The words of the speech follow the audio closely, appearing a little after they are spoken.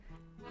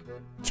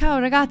Ciao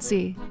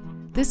ragazzi,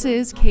 this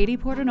is Katie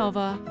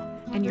Portanova,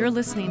 and you're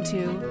listening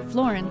to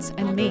Florence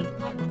and Me.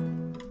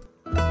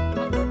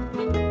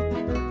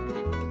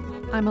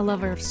 I'm a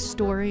lover of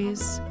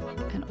stories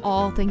and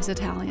all things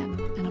Italian,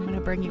 and I'm going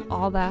to bring you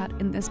all that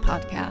in this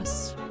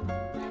podcast.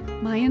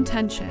 My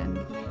intention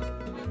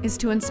is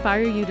to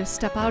inspire you to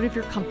step out of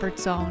your comfort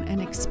zone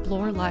and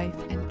explore life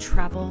and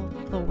travel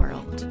the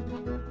world.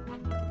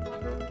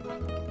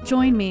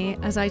 Join me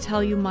as I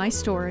tell you my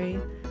story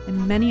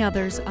and many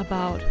others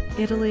about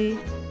Italy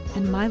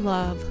and my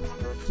love,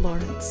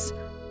 Florence.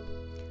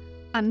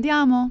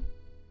 Andiamo!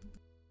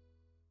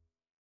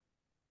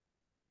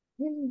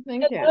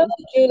 Thank Hello,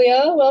 you.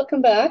 Julia.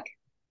 Welcome back.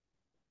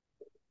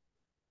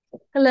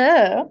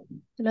 Hello.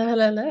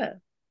 Hello.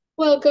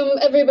 Welcome,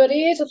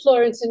 everybody, to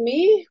Florence and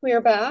Me. We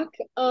are back.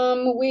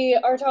 We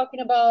are talking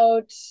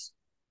about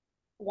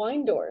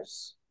wine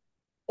doors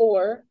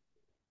or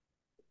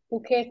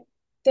buchette,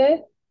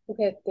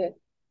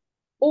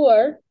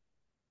 or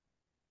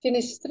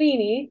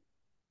finestrini.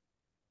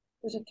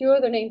 There's a few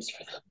other names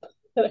for them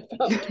that I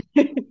found.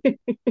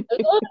 There's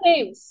a lot of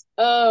names.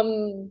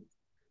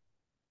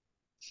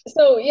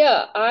 So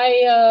yeah,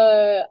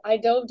 I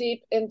dove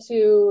deep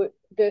into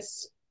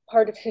this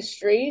part of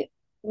history,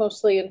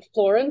 mostly in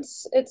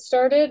Florence it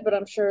started, but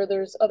I'm sure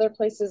there's other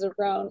places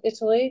around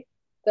Italy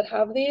that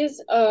have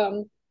these.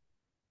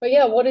 But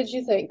yeah, what did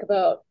you think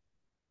about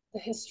the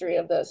history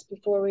of this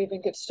before we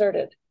even get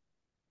started?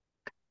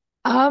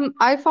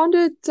 I found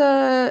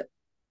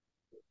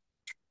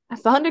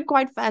it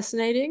quite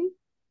fascinating.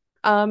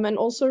 And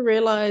also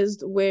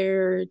realized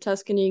where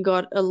Tuscany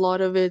got a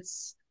lot of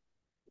its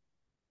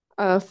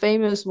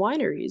famous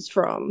wineries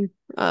from.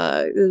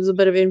 There's a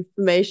bit of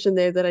information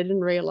there that I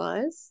didn't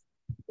realize.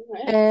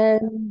 Right.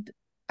 And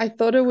I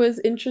thought it was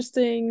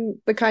interesting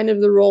the kind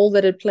of the role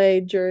that it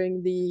played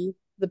during the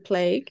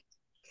plague.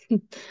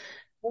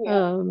 Oh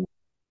yeah. Um,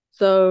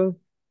 so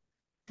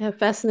yeah,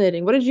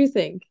 fascinating. What did you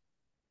think?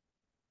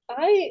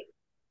 I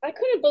I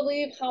couldn't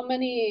believe how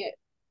many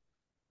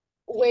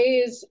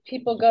ways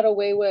people got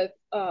away with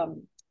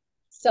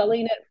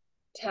selling it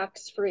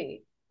tax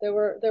free. There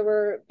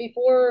were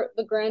before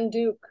the Grand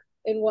Duke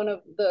in one of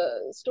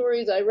the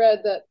stories I read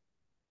that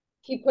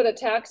he put a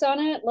tax on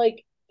it.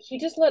 Like he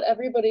just let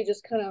everybody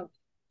just kind of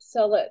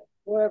sell it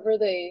wherever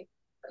they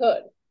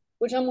could,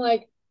 which I'm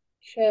like,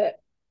 shit.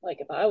 Like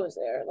if I was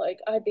there, like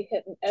I'd be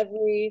hitting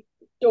every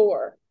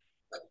door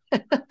as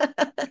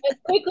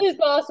quickly as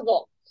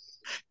possible.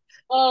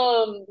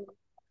 Um,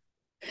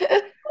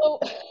 so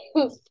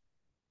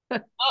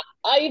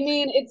I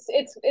mean,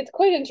 it's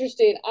quite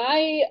interesting.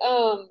 I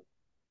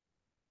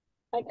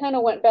kind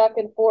of went back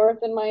and forth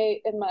in my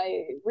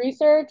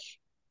research.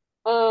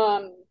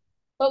 Um,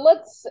 but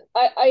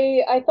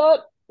I thought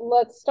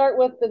let's start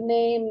with the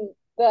name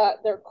that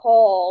they're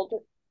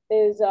called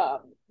is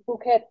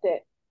buchette.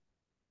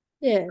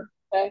 Yeah,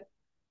 Okay.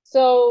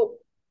 So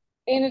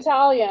in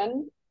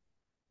Italian,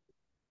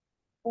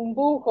 un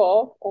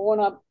buco or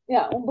una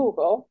yeah, un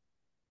buco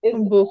is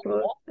un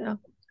buco. Yeah.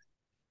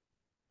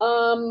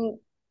 um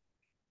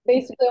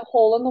basically a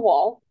hole in the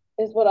wall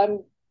is what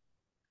I'm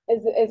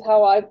is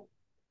how I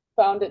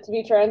found it to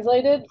be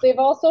translated. They've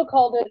also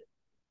called it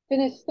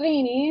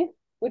finestrini,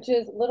 which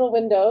is little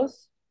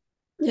windows.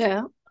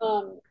 Yeah.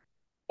 Um,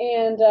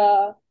 and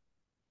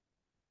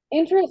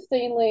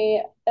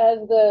interestingly, as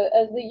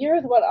the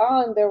years went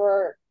on, there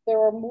were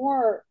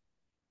more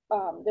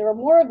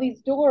of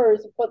these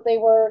doors, but they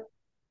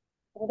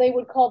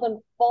would call them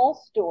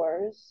false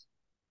doors.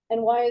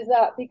 And why is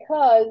that?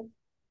 Because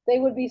they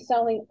would be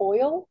selling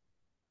oil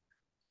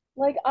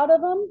like out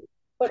of them,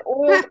 but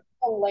oil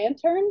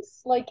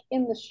lanterns like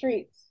in the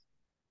streets.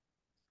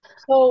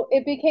 So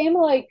it became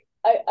like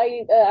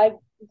I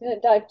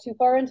didn't dive too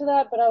far into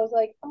that, but I was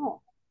like,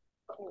 oh,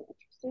 very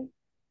interesting.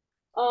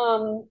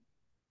 Um,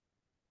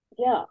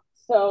 yeah.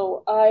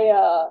 So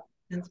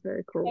That's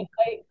very cool.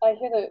 I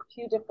hit a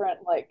few different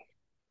like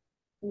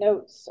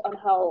notes on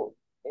how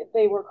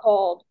they were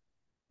called.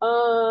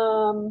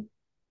 Um,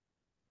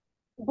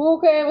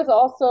 Bouquet was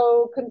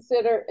also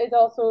considered is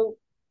also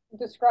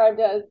described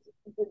as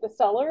the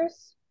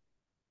cellars.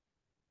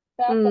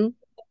 That's Mm.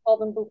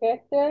 called them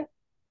bouquette,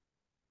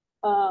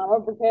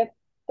 or bouquetta.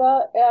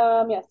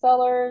 Yeah,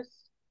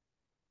 cellars.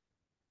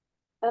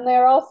 And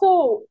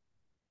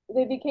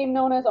they became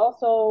known as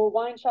also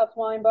wine shops,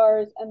 wine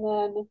bars, and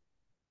then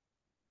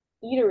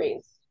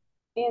eateries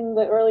in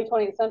the early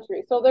 20th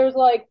century. So there's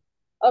like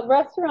a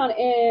restaurant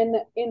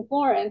in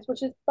Florence,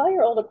 which is by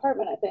your old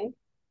apartment, I think,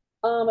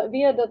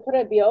 Via del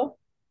Trebbio,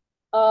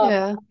 uh,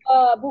 Yeah.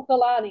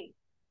 Bucalani.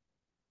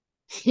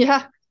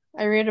 Yeah.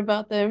 I read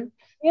about them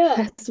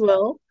Yeah, as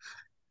well.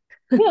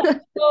 yeah.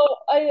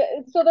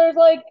 So there's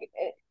like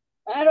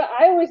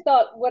I always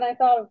thought when I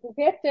thought of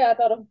Buchette, I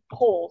thought of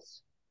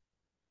holes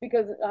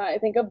because I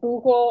think of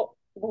buca.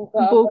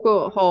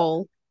 Buco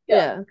Hall. Yeah.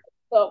 Yeah.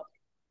 So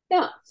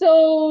yeah.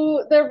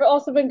 So there have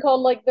also been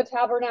called like the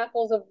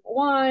tabernacles of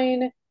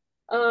wine.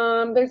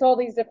 There's all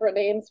these different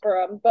names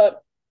for them,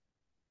 but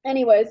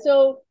anyway,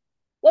 so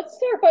let's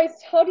start by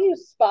how do you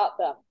spot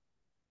them?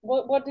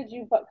 What did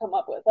you come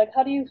up with? Like,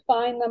 how do you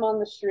find them on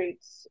the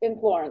streets in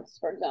Florence,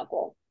 for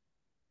example?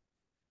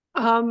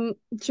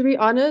 To be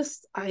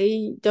honest,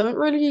 I don't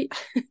really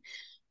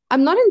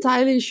I'm not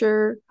entirely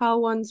sure how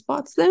one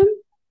spots them.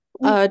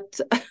 Mm. But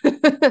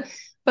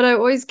but I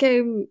always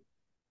came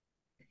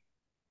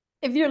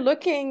if you're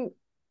looking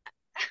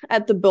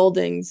at the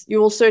buildings, you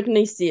will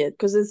certainly see it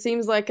because it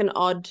seems like an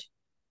odd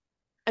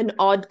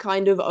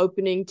kind of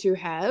opening to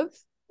have.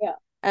 Yeah.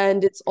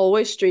 And it's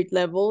always street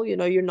level,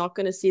 you're not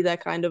going to see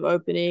that kind of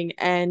opening.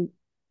 And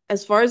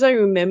as far as I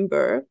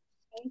remember,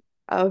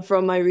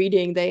 from my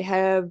reading, they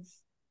have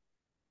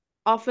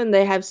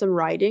some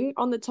writing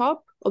on the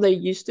top, or they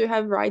used to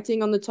have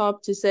writing on the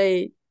top to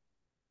say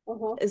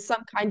Uh-huh.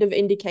 some kind of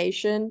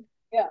indication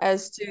Yeah.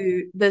 as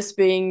to this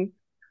being,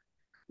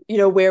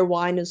 where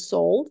wine is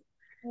sold.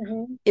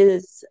 Hmm.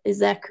 Is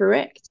that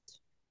correct?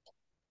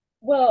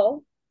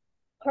 Well,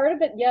 part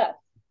of it, yes.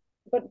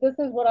 But this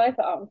is what I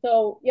found.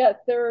 So yes,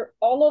 they're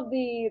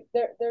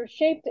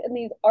shaped in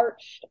these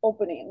arched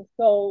openings.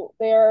 So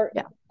they're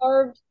Yeah.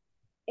 carved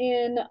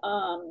in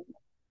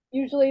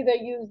usually they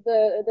use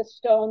the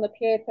stone, the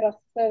pietra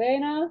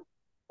serena,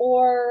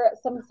 or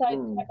some type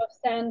Mm. of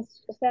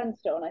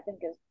sandstone, I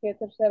think is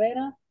pietra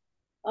serena,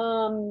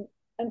 and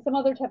some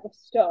other type of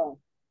stone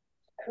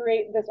to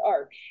create this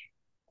arch.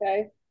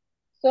 Okay.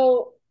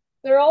 So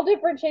they're all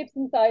different shapes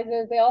and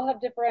sizes. They all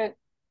have different,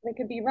 they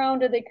could be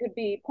rounded, they could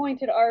be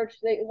pointed arch.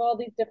 They have all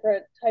these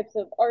different types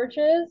of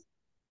arches.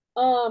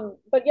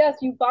 But yes,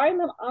 you find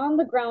them on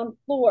the ground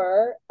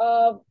floor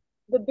of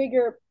the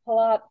bigger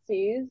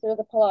palazzis or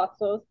the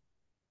palazzos.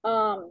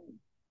 Um,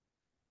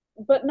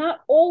 but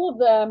not all of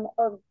them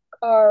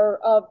are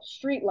of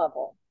street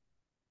level,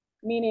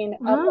 meaning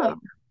of like Ah.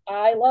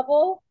 eye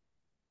level.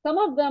 Some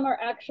of them are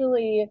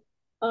actually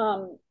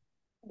um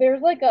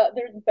there's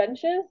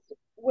benches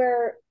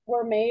where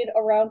were made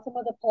around some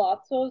of the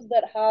palazzos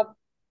that have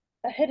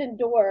a hidden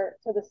door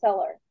to the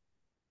cellar.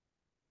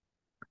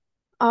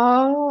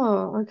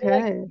 Oh, So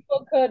like okay.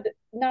 people could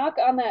knock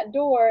on that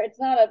door. It's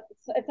not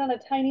a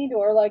tiny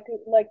door like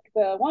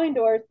the wine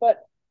doors,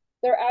 but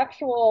they're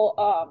actual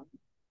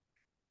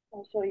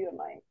I'll show you in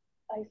my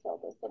I saw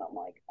this and I'm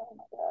like, oh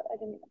my God, I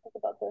didn't even think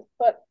about this.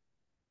 But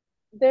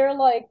they're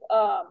like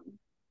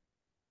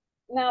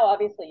now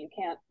obviously you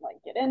can't like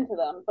get into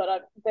them,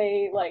 but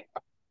they like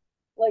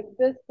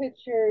this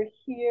picture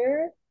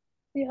here.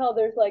 See how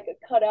there's like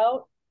a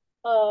cutout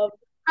of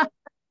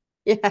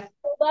Yeah.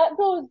 that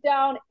goes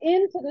down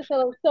into the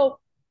cellar. So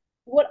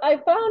what I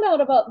found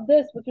out about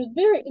this, which was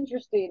very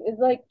interesting, is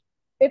like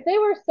if they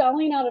were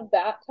selling out of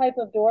that type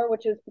of door,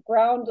 which is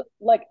ground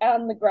like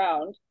on the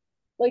ground,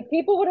 like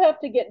people would have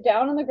to get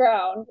down on the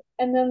ground,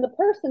 and then the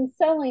person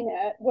selling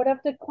it would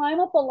have to climb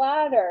up a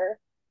ladder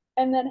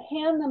and then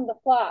hand them the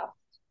flask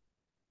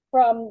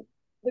from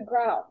the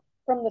ground,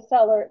 from the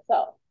cellar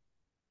itself.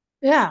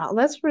 Yeah,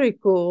 that's pretty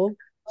cool.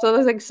 So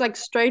it's like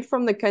straight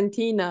from the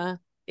cantina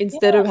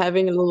instead Yeah, of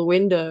having a little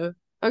window.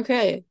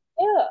 Okay.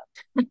 yeah.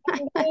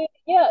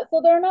 Yeah,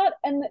 so they're not,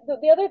 and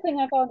the other thing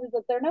I found is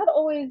that they're not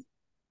always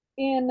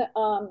in,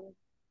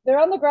 they're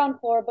on the ground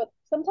floor, but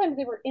sometimes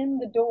they were in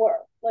the door,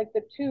 like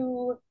the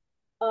two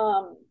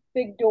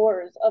big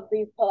doors of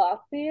these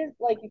palaces,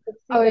 like you could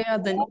see Oh the yeah,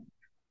 then top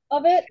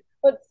of it,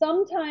 but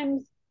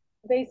sometimes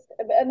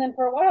and then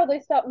for a while they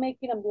stopped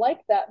making them like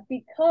that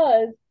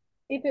because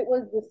if it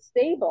was the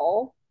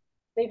stable,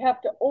 they'd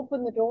have to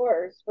open the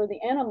doors for the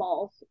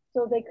animals,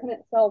 so they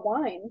couldn't sell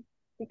wine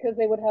because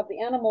they would have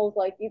the animals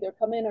like either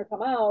come in or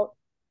come out,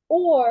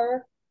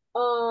 or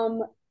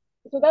um,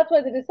 so that's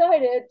why they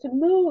decided to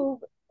move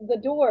the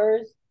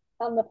doors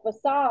on the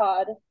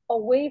facade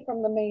away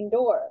from the main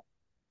door.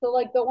 So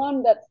like the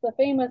one that's the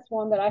famous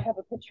one that I have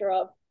a picture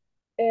of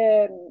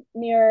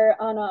near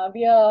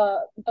Via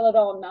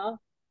Belladonna,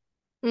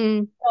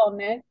 mm.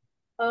 Donne,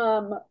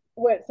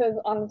 where it says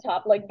on the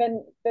top, like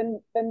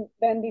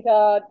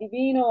Vendita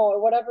Divino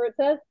or whatever it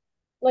says.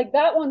 Like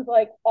that one's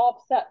like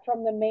offset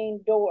from the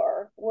main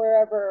door,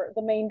 wherever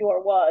the main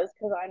door was,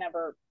 because I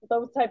never,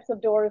 those types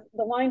of doors,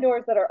 the wine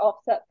doors that are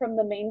offset from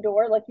the main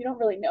door, like you don't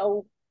really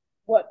know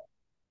what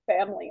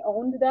family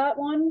owned that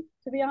one,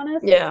 to be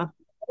honest. Yeah.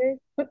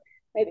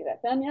 Maybe back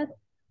then, yes.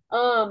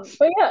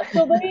 But yeah,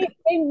 so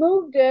they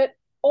moved it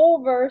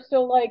over,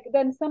 so like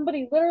then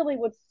somebody literally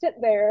would sit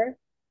there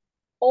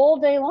all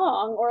day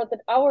long, or at the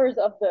hours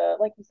of the,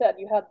 like you said,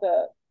 you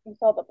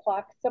saw the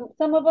plaques.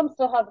 Some of them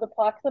still have the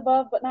plaques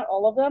above, but not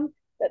all of them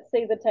that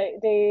say the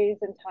days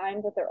and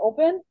times that they're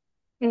open.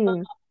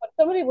 Mm. But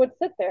somebody would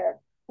sit there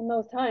in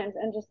those times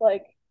and just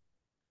like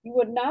you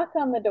would knock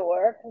on the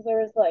door because there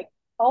was like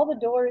all the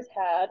doors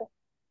had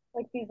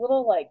like these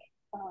little like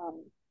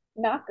um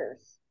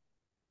knockers.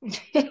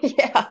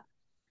 Yeah.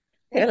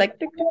 Like Yeah, like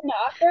tuk, tuk.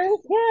 knockers,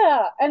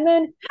 yeah. And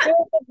then there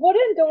was a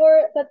wooden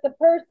door that the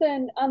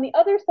person on the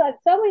other side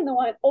selling the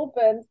wine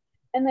opens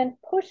and then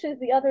pushes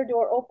the other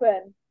door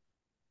open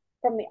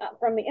from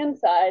the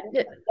inside to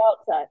Yeah, the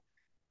outside.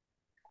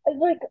 It's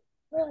like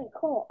really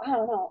cool. I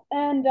don't know.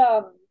 And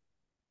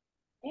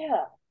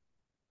yeah,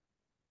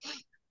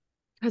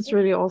 that's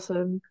really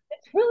awesome.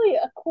 really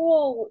a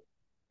cool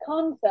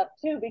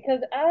concept too,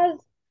 because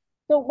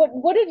so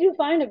what did you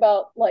find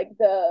about like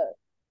the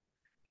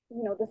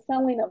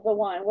selling of the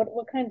wine?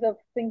 What kinds of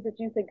things did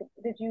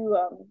you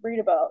read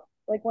about?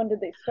 Like when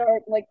did they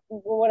start? Like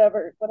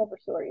whatever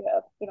story you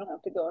have. You don't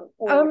have to go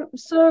in order.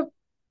 So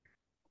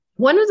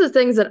one of the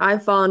things that I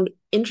found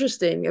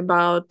interesting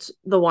about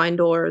the wine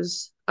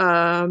doors,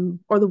 or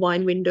the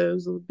wine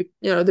windows, or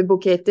the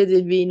Buchette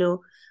del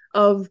Vino,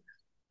 of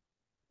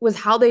was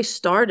how they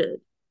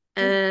started.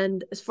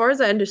 And as far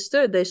as I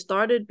understood, they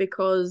started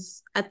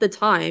because at the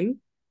time,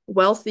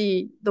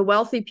 the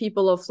wealthy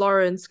people of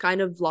Florence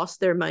kind of lost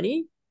their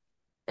money,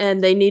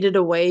 and they needed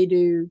a way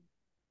to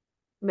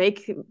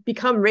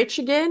become rich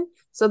again.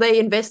 So they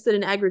invested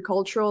in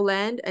agricultural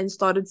land and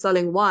started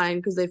selling wine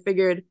because they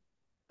figured,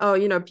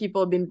 oh,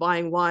 people have been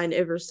buying wine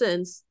ever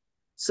since.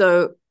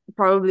 So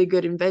probably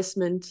good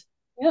investment.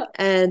 Yeah.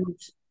 And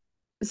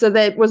so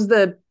that was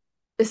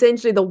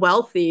essentially the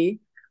wealthy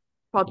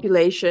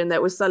population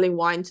that was selling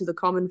wine to the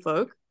common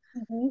folk.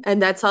 Mm-hmm.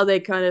 And that's how they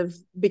kind of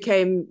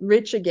became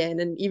rich again.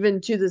 And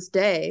even to this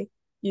day,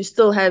 you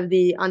still have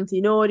the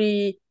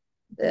Antinori,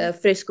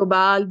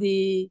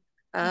 Frescobaldi,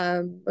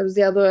 what was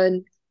the other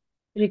one?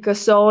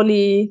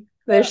 Ricasoli.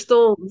 There's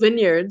still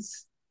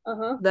vineyards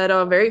that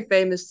are very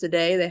famous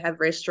today. They have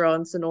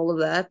restaurants and all of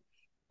that.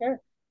 Sure.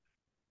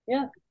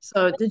 Yeah.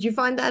 So did you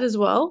find that as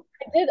well?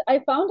 I did. I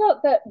found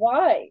out that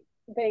why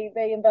they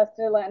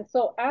invested in land.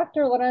 So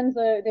after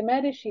Lorenzo de'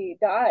 Medici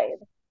died,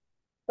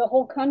 the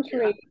whole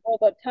country, or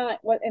the time,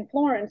 in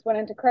Florence, went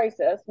into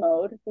crisis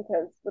mode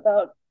because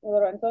without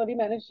Lorenzo de'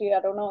 Medici,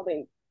 I don't know,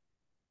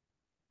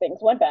 things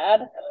went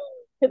bad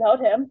without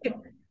him.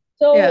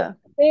 So Yeah.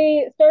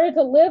 they started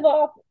to live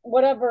off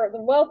whatever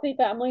the wealthy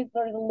families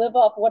started to live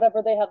off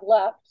whatever they had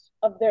left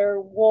of their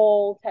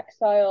wool,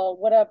 textile,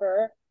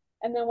 whatever.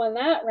 And then when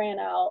that ran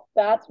out,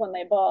 that's when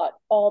they bought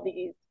all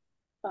these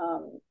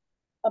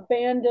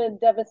abandoned,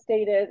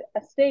 devastated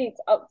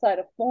estates outside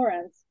of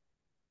Florence,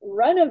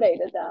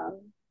 renovated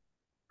them,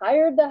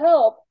 hired the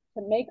help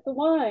to make the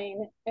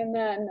wine, and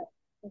then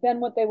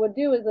what they would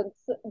do is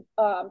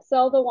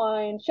sell the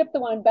wine, ship the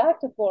wine back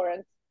to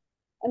Florence,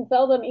 and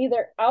sell them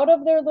either out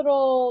of their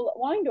little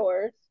wine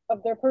doors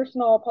of their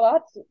personal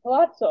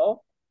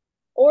palazzo,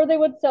 or they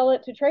would sell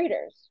it to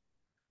traders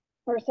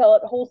or sell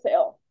it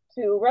wholesale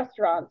to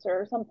restaurants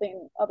or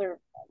something other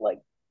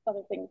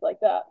things like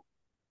that.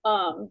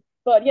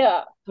 But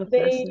yeah,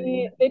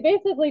 they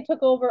basically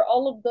took over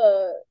all of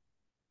the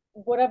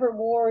whatever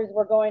wars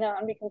were going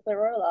on, because there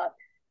were a lot,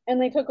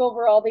 and they took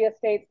over all the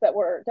estates that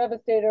were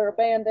devastated or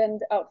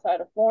abandoned outside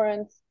of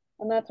Florence.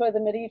 And that's why the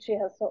Medici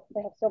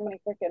they have so many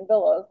freaking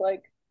villas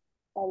like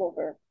all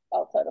over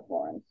outside of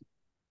Florence,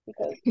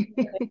 because they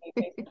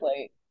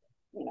basically,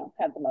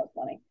 had the most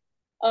money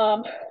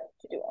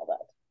to do all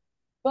that.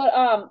 But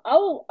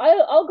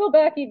I'll go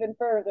back even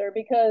further,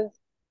 because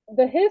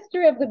the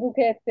history of the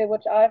Buchette,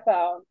 which I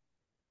found,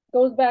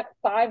 goes back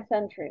 5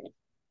 centuries.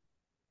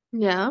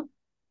 Yeah.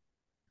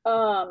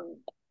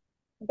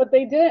 But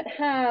they didn't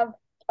have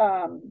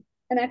an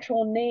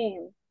actual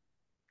name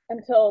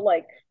until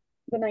like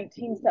the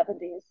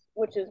 1970s,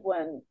 which is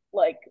when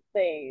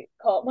they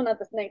called, well, not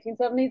the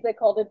 1970s, they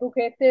called it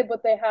Buchette,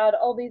 but they had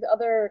all these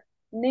other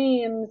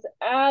names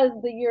as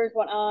the years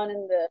went on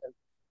in the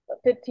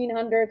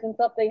 1500s and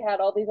stuff. They had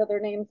all these other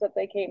names that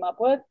they came up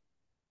with,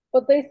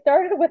 but they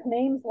started with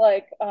names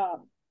like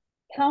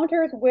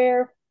counters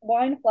where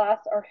wine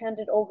flasks are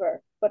handed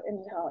over, but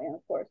in Italian,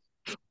 of course.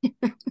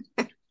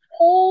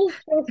 Holes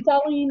for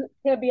selling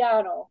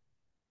Trebbiano.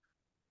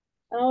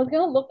 And I was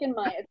gonna look in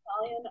my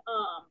Italian.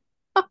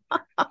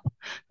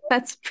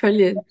 That's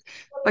brilliant.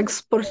 Like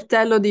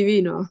Sportello di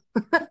Vino.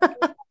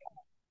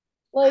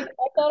 Like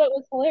I thought it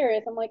was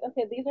hilarious. I'm like,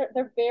 okay,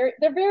 they're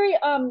very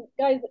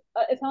guys.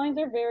 Italians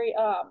are very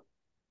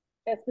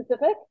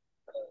specific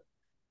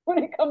when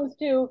it comes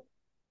to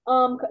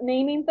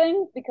naming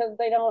things, because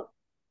they don't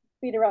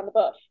beat around the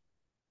bush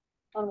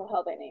on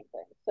how they name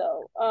things.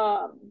 So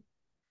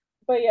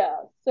but yeah,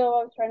 so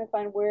I was trying to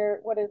find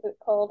what is it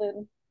called I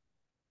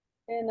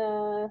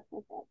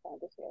can't find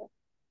this here.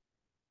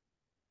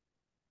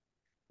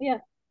 Yeah.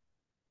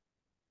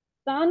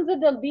 Stanza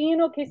del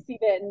vino che si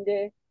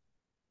vende.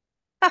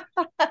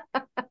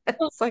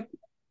 It's like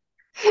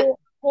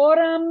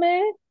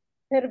Forame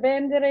per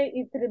vendere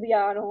il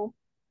Trebbiano.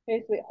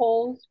 Basically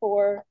holes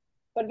for,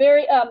 but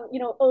very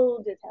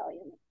old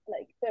Italian,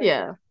 like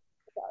yeah.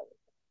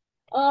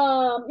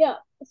 Italian. Yeah.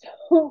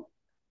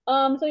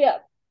 So yeah.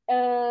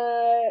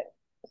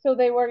 So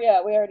they were,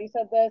 yeah, we already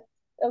said this.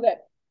 Okay.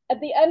 At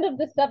the end of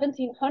the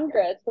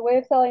 1700s, the way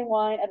of selling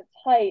wine at its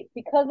height,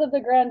 because of the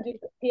Grand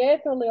Duke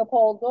Pietro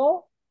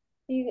Leopoldo,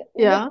 he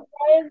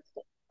liberalized,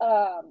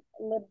 I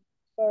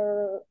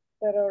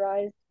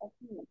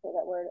can't say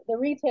that word, the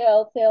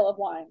retail sale of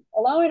wine,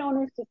 allowing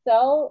owners to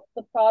sell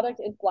the product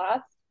in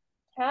glass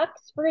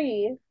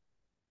tax-free,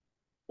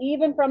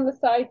 even from the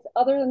sites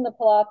other than the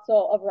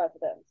palazzo of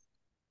residence.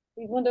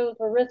 These windows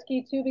were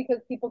risky too,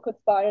 because people could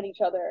spy on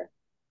each other,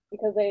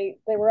 because they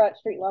were at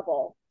street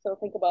level. So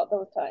think about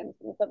those times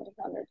in the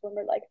 1700s when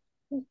we're like,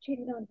 who's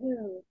cheating on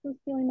who? Who's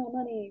stealing my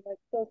money? Like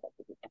those types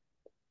of people.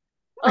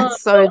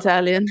 That's so So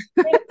Italian.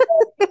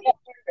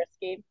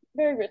 yeah,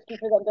 very risky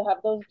for them to have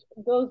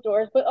those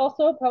doors, but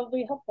also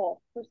probably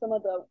helpful for some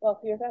of the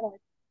wealthier families.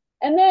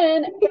 And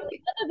then from the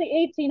end of the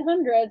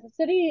 1800s, the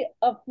city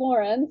of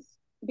Florence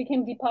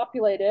became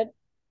depopulated,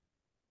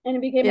 and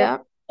it became Yeah.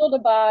 illegal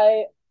to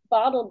buy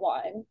bottled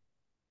wine.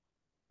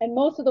 And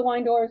most of the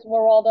wine doors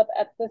were walled up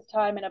at this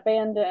time and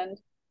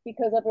abandoned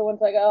because everyone's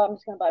like, oh, I'm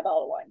just going to buy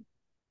bottled wine.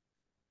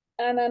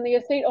 And then the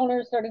estate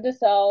owners started to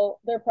sell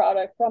their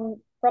product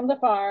from the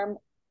farm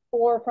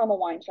or from a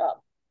wine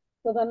shop.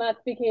 So then that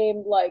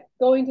became like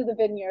going to the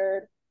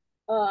vineyard,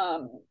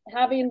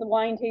 having the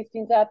wine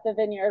tastings at the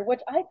vineyard,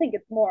 which I think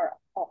it's more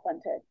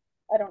authentic.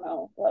 I don't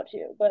know about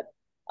you, but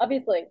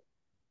obviously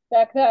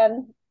back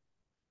then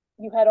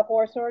you had a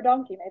horse or a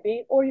donkey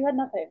maybe, or you had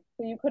nothing.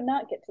 So you could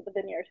not get to the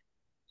vineyard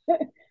to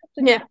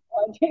Yeah. get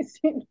wine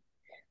tasting.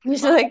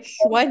 Just like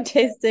wine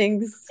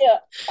tastings. Yeah.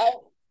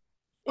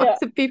 Yeah.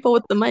 The people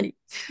with the money.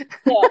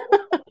 Yeah.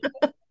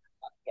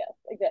 Yes,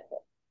 exactly.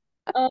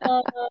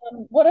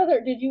 What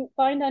other did you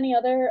find any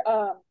other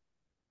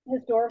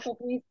historical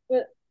piece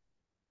with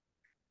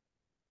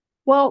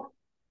Well,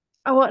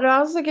 what I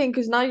was thinking,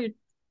 because now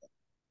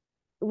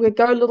we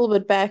go a little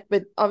bit back,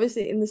 but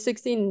obviously in the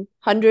 1600s,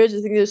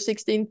 I think it was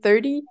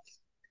 1630,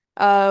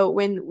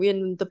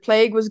 when the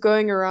plague was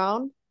going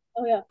around.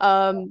 oh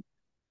yeah.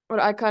 What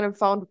I kind of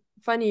found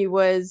funny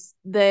was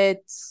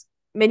that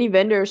many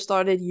vendors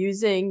started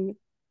using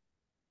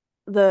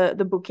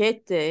the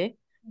buchette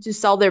to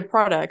sell their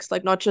products,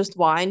 like not just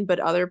wine, but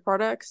other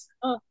products.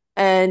 Oh,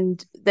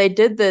 And they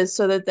did this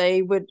so that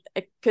they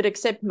could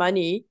accept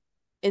money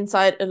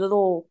inside a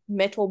little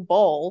metal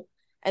bowl,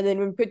 and then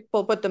when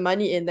people put the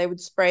money in, they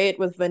would spray it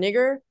with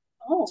vinegar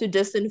oh, to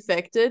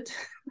disinfect it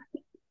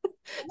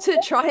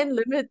to try and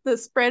limit the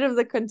spread of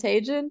the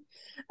contagion.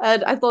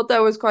 And I thought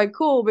that was quite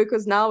cool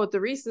because now with the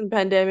recent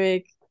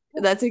pandemic,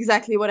 that's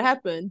exactly what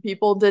happened.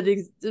 People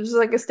it was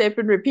like a step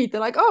and repeat.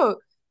 They're like, oh,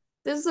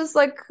 there's this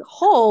like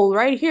hole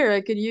right here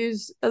I could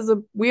use as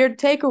a weird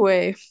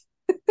takeaway.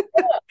 and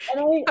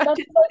that's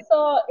what I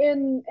saw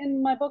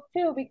in my book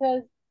too,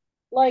 because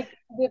like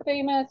the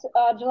famous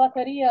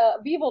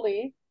gelateria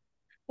Vivoli,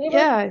 they were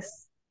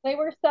Yes. they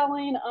were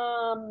selling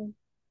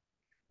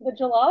the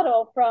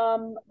gelato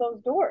from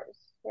those doors.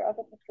 Here, I'll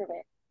get the picture of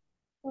it.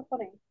 So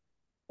funny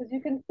because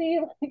you can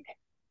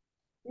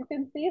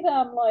see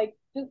them like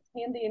just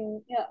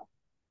handing yeah,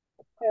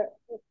 here,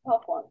 this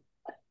top one.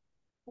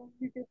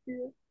 You can see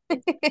it.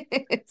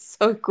 It's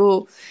so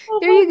cool. Oh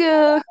Here my you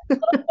go.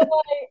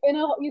 you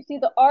know, you see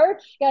the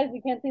arch, guys,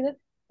 you can't see this,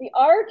 the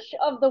arch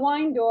of the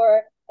wine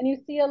door, and you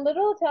see a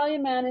little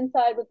Italian man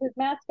inside with his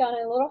mask on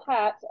and a little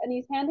hat, and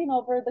he's handing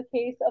over the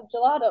case of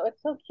gelato.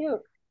 It's so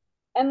cute.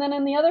 And then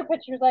in the other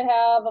pictures I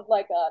have of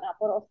like an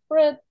Aperol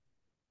spritz,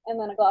 and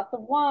then a glass of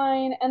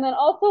wine, and then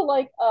also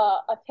like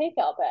a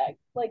takeout bag,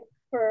 like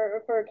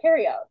for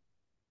carry out.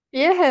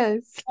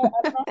 Yes. I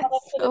don't know how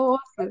that fit So in,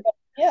 awesome. but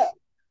yeah.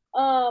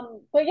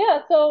 But yeah,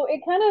 so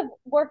it kind of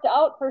worked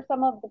out for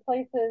some of the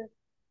places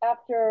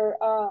after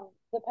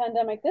the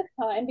pandemic this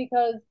time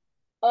because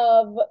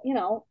of, you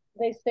know,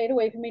 they stayed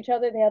away from each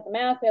other. They had the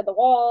mask, they had the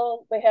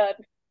wall, they had,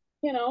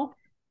 you know,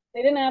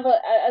 they didn't have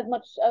as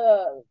much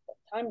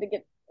time to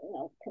get, you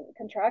know,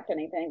 contract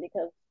anything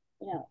because,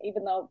 you know,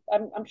 even though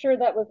I'm sure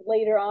that was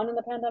later on in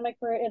the pandemic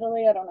for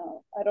Italy. I don't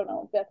know. I don't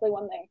know exactly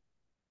when they,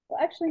 well,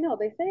 actually, no,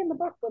 they say in the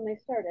book when they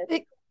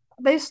started.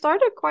 They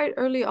started quite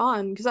early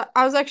on because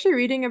I was actually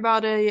reading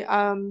about a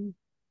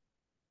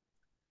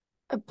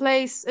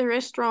place, a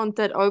restaurant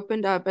that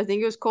opened up. I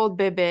think it was called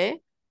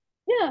Bebe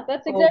Yeah,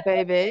 that's or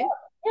exactly. Bebe.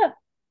 Yeah,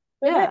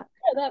 Yeah, yeah,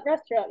 that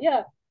restaurant.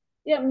 Yeah.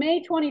 Yeah,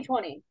 May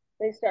 2020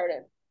 they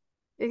started.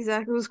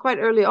 exactly. It was quite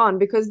early on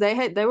because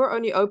they were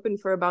only open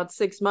for about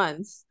 6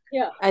 months,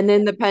 Yeah. and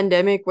then the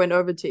pandemic went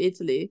over to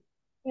Italy,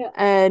 Yeah.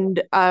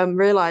 and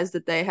realized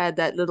that they had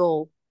that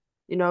little,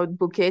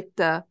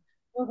 buchetta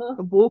Uh-huh.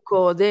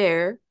 buco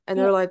there, and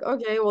Yeah. they're like,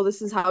 okay, well,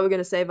 this is how we're going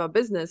to save our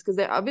business because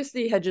they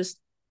obviously had just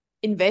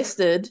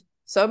invested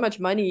so much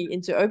money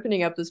into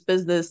opening up this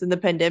business and the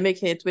pandemic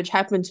hit, which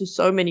happened to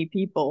so many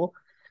people.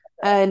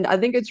 And I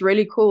think it's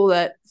really cool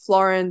that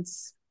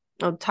Florence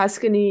or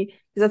Tuscany,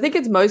 because I think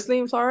it's mostly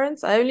in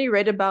Florence. I only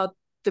read about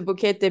the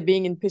Bucette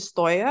being in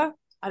Pistoia.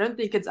 I don't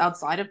think it's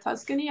outside of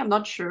Tuscany. I'm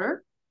not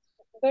sure.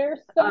 There's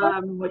some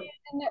Um,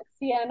 in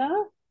Siena.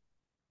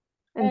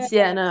 and And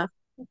Siena.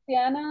 in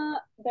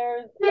Siena,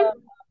 there's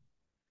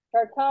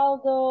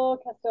Cartaldo,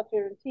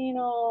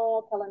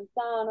 Castelfiorentino,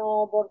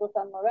 Calenzano, Borgo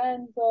San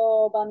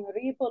Lorenzo, Bagno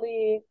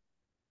Ripoli,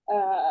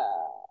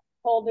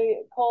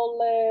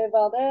 Colle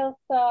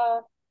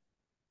Valdelsa,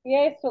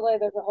 Fiesole,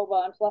 there's a whole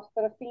bunch. La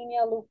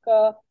Strafina,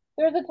 Lucca.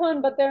 There's a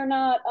ton, but they're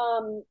not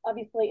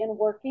obviously in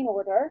working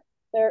order.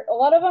 There, a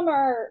lot of them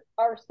are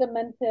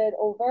cemented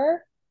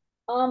over.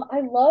 I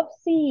love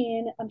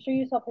seeing. I'm sure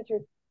you saw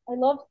pictures. I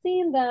love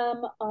seeing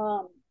them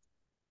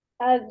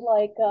as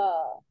like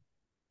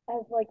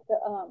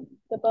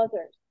the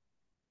buzzers.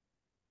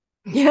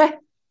 Yeah.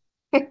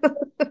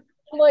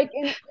 Like,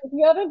 if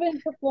you haven't been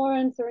to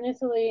Florence or in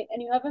Italy,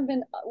 and you haven't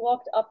been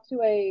walked up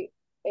to a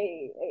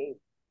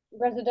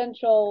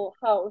residential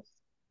house,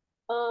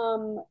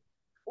 um,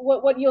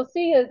 what you'll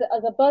see is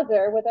as a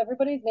buzzer with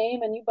everybody's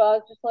name, and you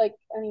buzz just like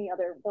any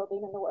other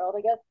building in the world,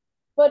 I guess.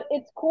 But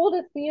it's cool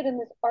to see it in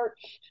this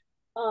arched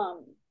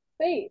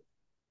space.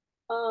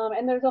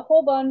 And there's a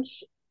whole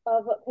bunch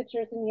of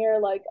pictures in here,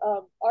 like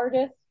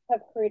artists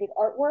have created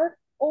artwork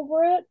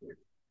over it.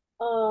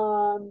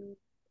 Um,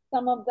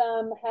 some of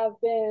them have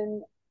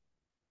been,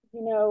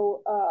 you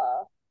know,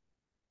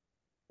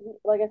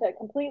 like I said,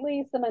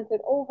 completely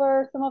cemented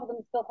over. Some of them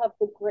still have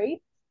the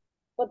grates,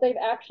 but they've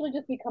actually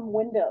just become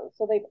windows.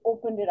 So they've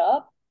opened it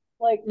up,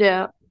 like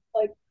Yeah.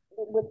 like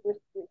with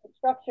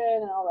reconstruction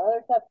and all the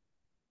other stuff.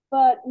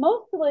 But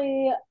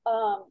mostly,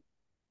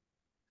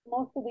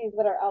 most of these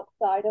that are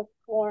outside of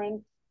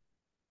Florence.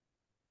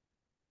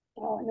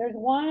 Oh, and there's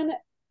one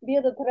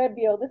Via del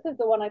Trebbio. This is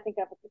the one I think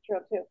I have a picture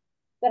of too,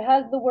 that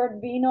has the word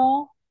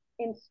vino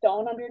in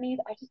stone underneath.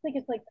 I just think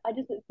it's like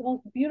it's the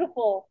most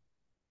beautiful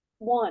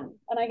one,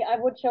 and I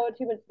would show it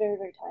to you, but it's very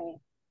very tiny.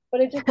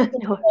 But it just looks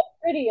No. so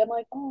pretty. I'm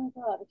like, oh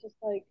my god, it's just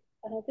like,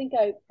 and I think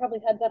I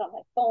probably had that on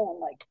my phone,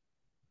 like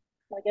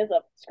as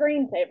a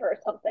screensaver or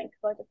something,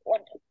 because I just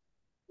loved it.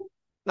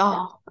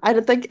 Oh, I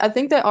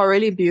think they are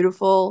really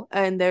beautiful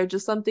and they're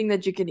just something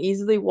that you can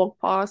easily walk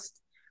past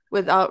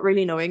without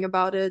really knowing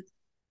about it.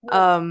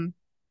 Yeah. Um,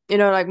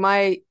 like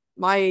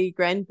my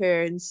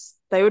grandparents,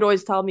 they would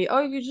always tell me,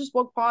 "Oh, you just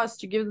walk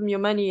past, you give them your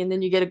money, and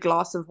then you get a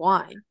glass of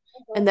wine."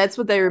 Uh-huh. And that's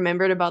what they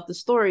remembered about the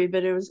story,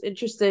 but it was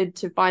interesting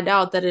to find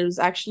out that it was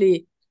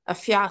actually a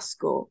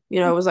fiasco. It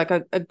was like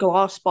a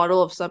glass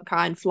bottle of some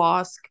kind,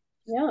 flask,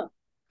 Yeah.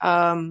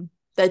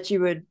 that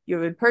you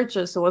would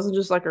purchase. It wasn't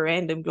just like a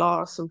random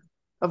glass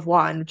of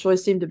wine, which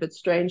always seemed a bit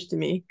strange to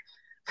me.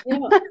 Yeah.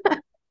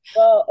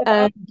 Well, if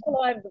I And was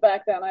alive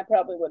back then, I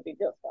probably would be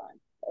just fine.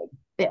 Like,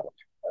 yeah,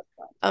 just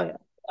fine. oh yeah.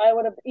 I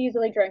would have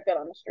easily drank that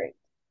on the street.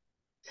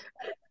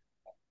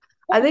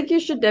 I think you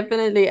should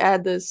definitely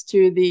add this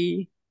to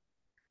the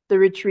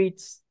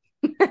retreats.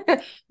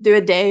 Do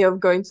a day of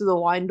going to the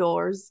wine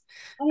doors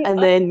and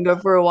I then go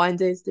for a wine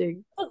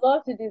tasting. would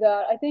love to do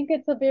that. I think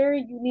it's a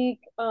very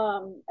unique,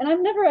 and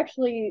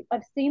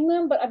I've seen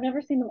them, but I've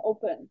never seen them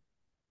open.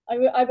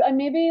 I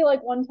maybe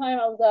like one time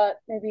I was at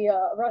maybe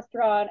a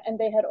restaurant and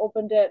they had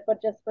opened it,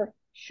 but just for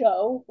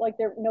show. Like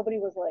there, nobody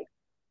was like,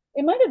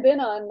 it might have been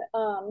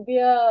on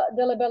Via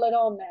delle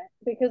Belladonne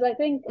because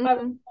Hmm. I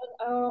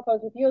don't know if I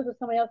was with you or with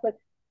somebody else, but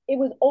it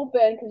was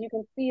open because you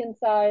can see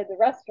inside the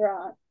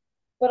restaurant,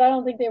 but I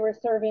don't think they were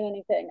serving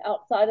anything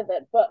outside of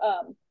it. But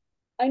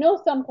I know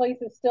some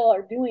places still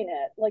are doing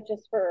it, like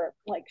just for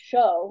like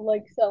show,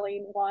 like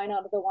selling wine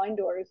out of the wine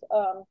doors.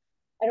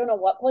 I don't know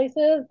what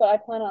places, but I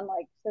plan on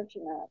like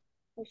searching that.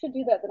 We should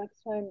do that the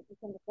next time we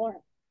come to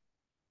Florence.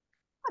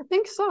 I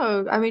think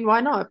so. I mean,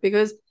 why not?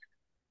 Because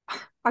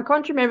I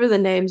can't remember the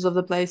names of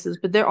the places,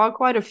 but there are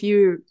quite a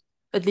few,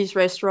 at least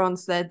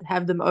restaurants that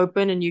have them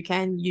open and you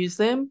can use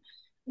them,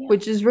 Yeah,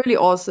 which is really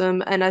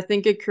awesome. And I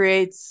think it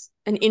creates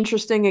an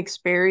interesting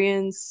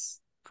experience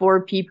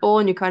for people,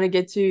 and you kind of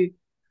get to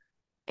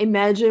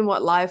imagine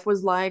what life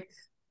was like,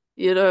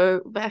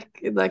 back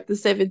in like the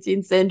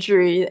 17th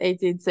century,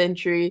 18th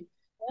century.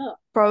 yeah,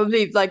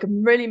 Probably like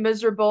really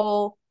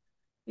miserable.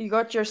 You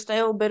got your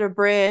stale bit of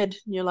bread,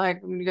 and you're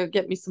like, I'm gonna go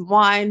get me some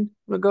wine.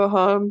 I'm gonna go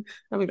home.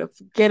 I'm gonna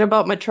forget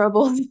about my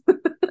troubles.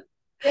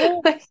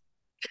 yeah. Like,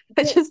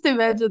 I just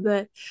imagine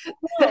that.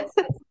 No,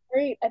 it's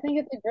great. I think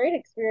it's a great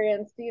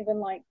experience to even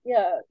like,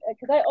 yeah,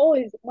 because I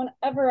always,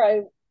 whenever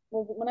I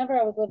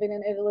was living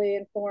in Italy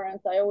and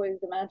Florence, I always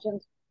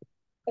imagined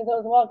as I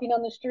was walking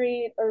down the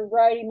street or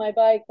riding my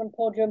bike from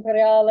Poggio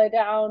Imperiale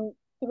down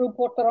through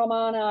Porta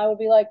Romana, I would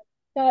be like,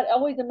 God,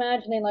 always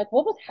imagining like,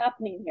 what was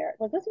happening here?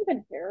 Was this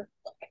even here?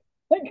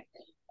 Like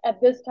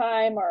at this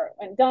time or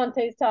in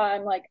Dante's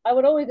time, like I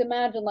would always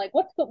imagine like,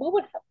 what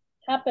would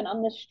happen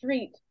on the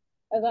street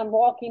as I'm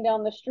walking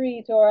down the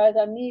street or as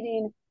I'm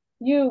meeting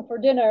you for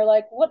dinner?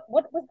 Like, what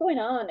was going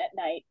on at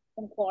night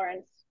in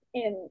Florence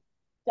in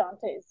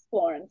Dante's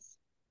Florence?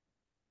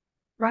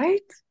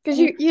 Right? I Because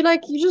mean,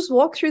 you just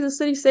walk through the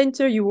city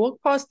center, you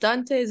walk past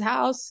Dante's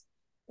house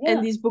and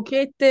yeah, these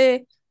buchette,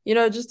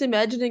 just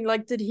imagining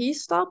like, did he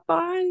stop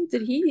by?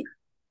 Did he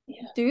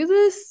yeah, do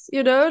this?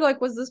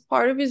 Like, was this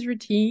part of his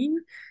routine?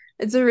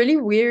 It's a really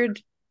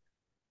weird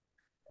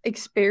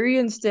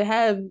experience to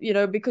have,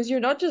 because you're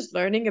not just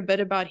learning a bit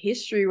about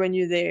history when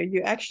you're there,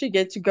 you actually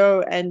get to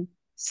go and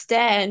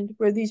stand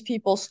where these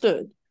people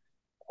stood.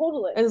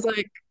 totally. And it's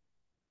like,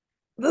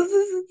 this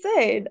is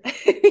insane.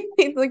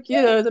 It's like,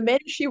 the man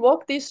she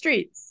walked these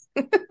streets.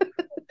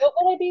 What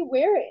would I be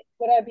wearing?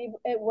 Would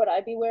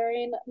I be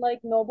wearing like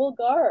noble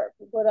garb?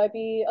 Would I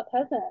be a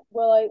peasant?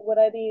 Would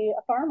I be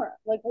a farmer?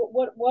 Like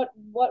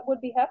what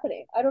would be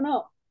happening? I don't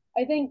know.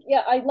 I think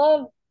yeah, I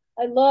love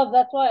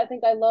that's why I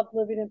think I love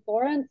living in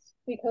Florence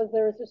because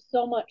there is just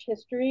so much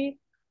history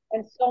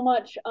and so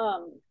much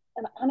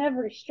and on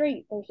every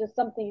street there's just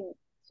something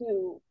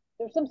to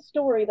there's some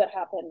story that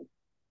happened.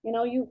 You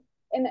know,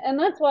 and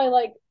that's why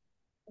like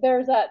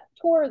there's that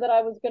tour that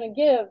I was gonna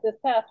give this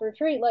past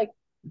retreat, like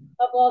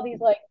of all these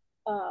like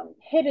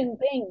hidden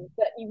things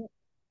that you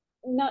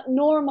not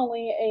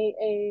normally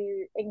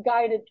a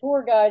guided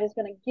tour guide is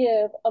going to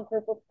give a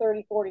group of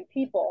 30, 40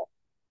 people.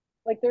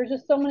 Like there's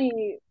just so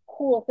many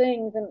cool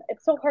things, and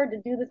it's so hard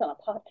to do this on a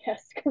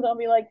podcast because I'll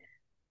be like,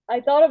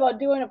 I thought about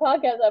doing a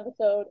podcast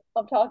episode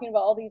of talking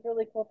about all these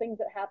really cool things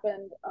that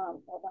happened.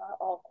 Well, not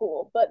all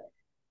cool, but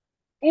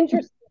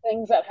interesting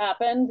things that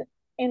happened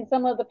in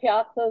some of the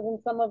piazzas and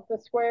some of the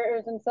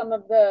squares and some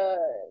of the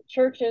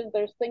churches.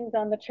 There's things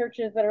on the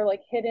churches that are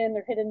like hidden.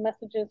 They're hidden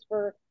messages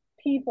for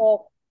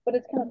people, but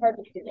it's kind of hard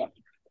to do that.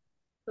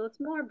 So it's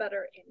more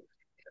better in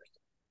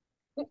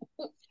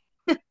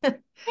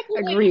person.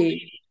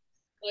 Agreed.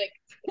 Like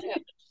it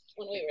happened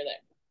when we were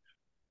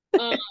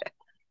there.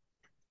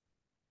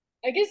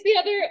 I guess the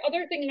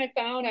other thing that I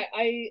found,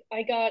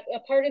 I got a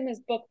part in this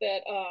book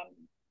that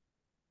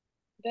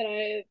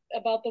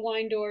about the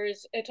wine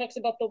doors. It talks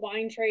about the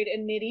wine trade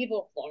in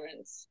medieval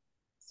Florence.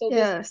 So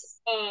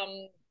Yes.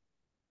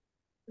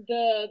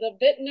 The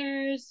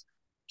vintners,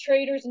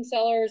 traders, and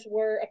sellers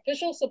were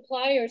official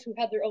suppliers who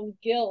had their own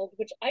guild,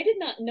 which I did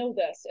not know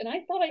this, and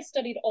I thought I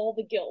studied all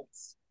the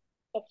guilds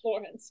of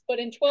Florence. But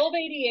in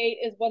 1288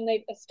 is when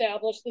they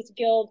established this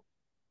guild,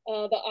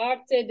 the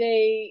Arte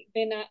dei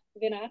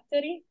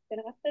Venateri.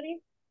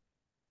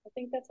 I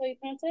think that's how you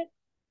pronounce it.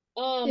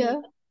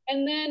 Yeah.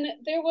 And then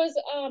there was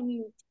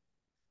oh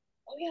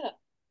yeah,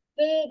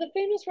 the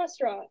famous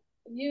restaurant.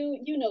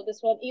 You know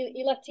this one, I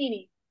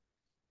Latini.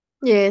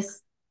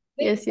 Yes.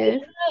 They Yes.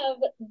 have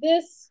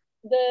this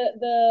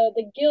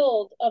the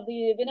guild of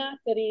the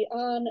Venateri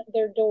on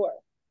their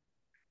door.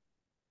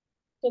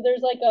 So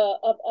there's like a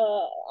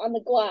on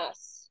the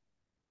glass.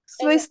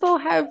 So they still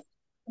have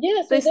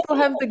Yeah, so they still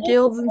have the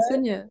guilds door.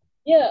 insignia.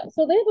 Yeah,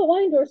 so they have a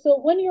wine door. So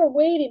when you're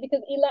waiting,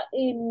 because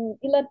in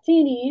I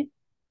Latini,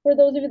 for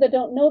those of you that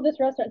don't know this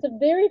restaurant, it's a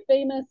very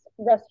famous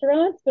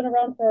restaurant. It's been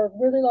around for a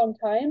really long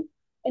time,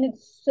 and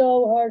it's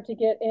so hard to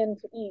get in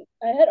to eat.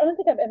 I don't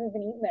think I've ever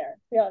been eaten there,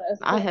 to be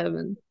honest. I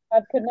haven't.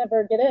 I could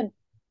never get in.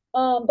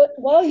 But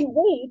while you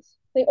wait,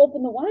 they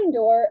open the wine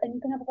door and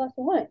you can have a glass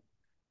of wine.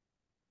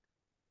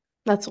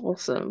 That's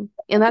awesome.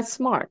 And that's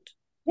smart.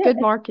 Yeah, Good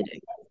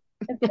marketing.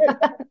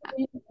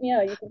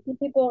 yeah, you can keep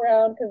people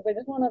around because they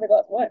just want another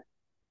glass of wine.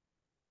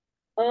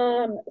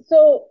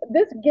 So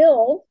this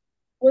guild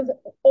was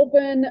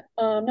open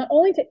not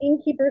only to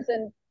innkeepers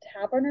and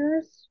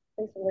taverners,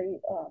 basically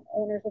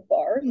owners of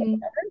bars,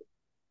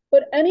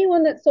 but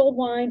anyone that sold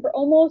wine for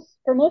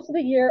most of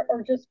the year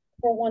or just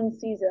for one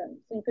season.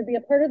 So you could be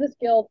a part of this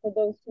guild for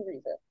those two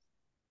reasons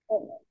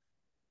only.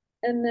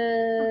 And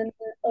then,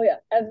 oh yeah,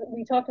 as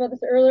we talked about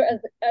this earlier,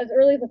 as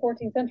early as the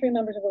 14th century,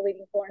 members of the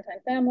leading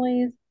Florentine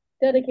families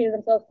dedicated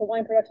themselves to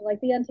wine production,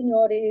 like the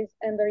Antignonis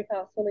and the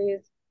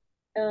Ricastolis.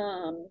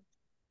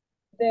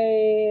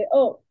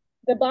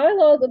 The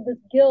bylaws of this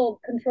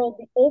guild controlled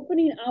the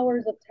opening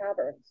hours of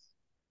taverns,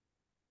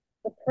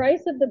 the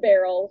price of the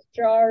barrels,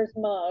 jars,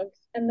 mugs,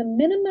 and the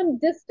minimum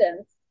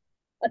distance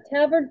a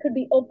tavern could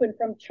be open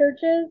from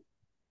churches,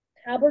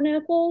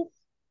 tabernacles,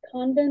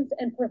 convents,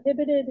 and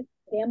prohibited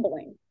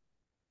gambling.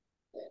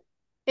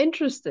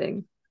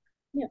 Interesting.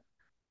 Yeah.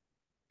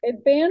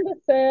 It banned the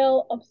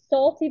sale of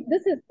salty.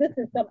 This is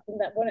something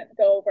that wouldn't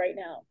go right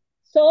now.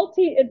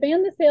 It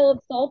banned the sale of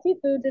salty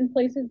foods in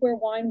places where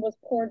wine was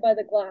poured by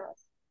the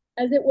glass,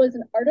 as it was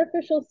an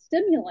artificial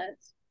stimulant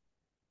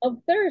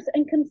of thirst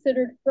and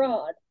considered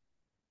fraud.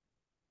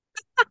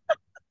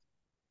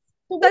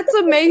 So that's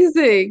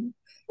amazing.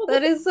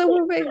 That is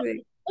so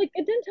amazing. Like,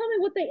 it didn't tell me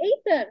what they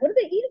ate then. What do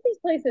they eat at these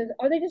places?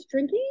 Are they just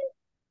drinking?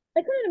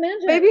 I couldn't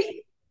imagine.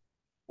 Maybe.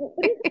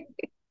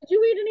 Did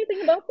you read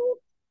anything about this?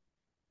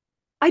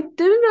 I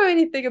didn't know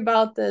anything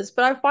about this,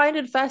 but I find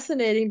it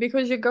fascinating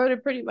because you go to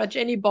pretty much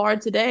any bar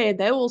today and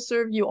they will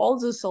serve you all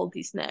the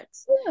salty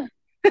snacks. Yeah.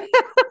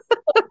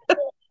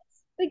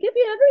 They give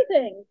you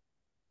everything.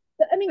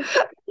 I mean,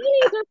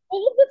 these are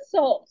full with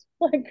salt.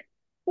 Like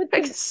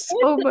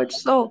so much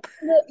salt.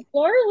 The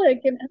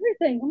garlic and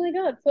everything. Oh my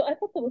God. So I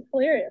thought that was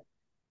hilarious.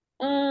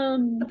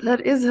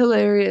 That is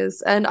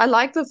hilarious. And I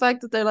like the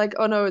fact that they're like,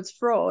 oh no, it's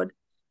fraud.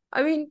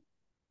 I mean,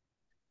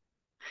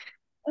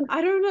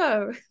 I don't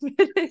know.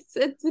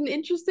 It's an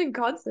interesting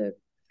concept.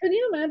 Can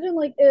you imagine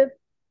like if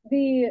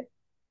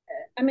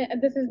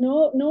this is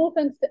no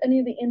offense to any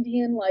of the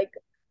Indian like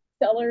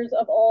sellers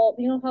of all,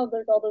 you know how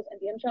there's all those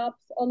Indian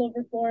shops all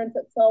over Florence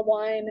that sell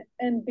wine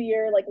and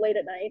beer like late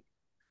at night.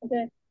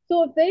 Okay.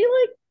 So if they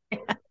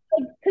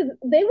because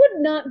they would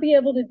not be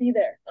able to be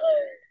there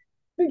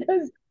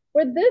because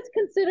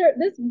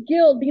this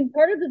guild, being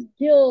part of this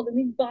guild and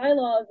these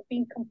bylaws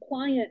being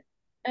compliant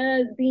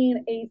as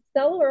being a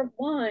seller of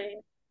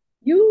wine,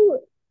 you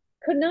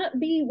could not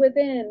be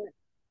within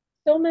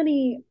so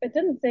many. It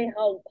didn't say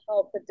how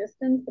the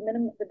distance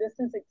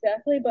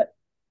exactly, but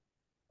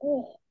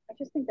I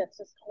just think that's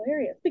just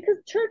hilarious because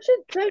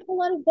churches drank a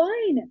lot of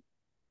wine,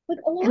 like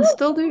a lot. And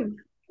still do.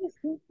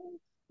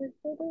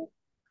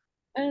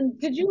 And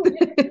did you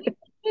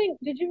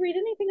read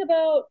anything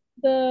about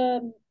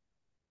the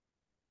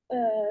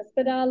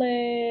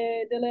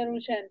Spedale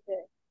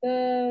dell'Innocente,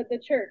 the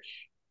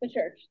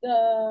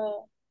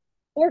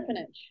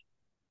orphanage.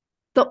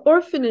 The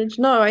orphanage.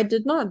 No, I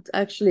did not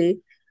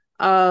actually.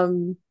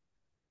 Um,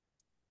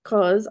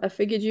 because I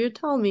figured you'd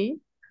tell me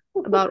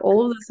about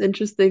all of this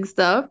interesting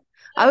stuff.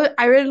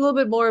 I read a little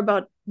bit more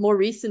about more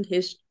recent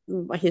history,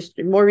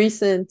 more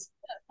recent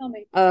Tell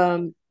me.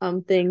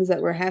 things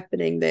that were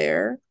happening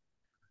there.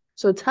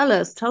 So tell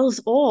us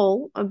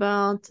all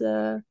about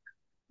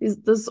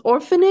this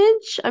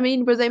orphanage. I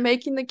mean, were they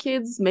making the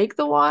kids make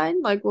the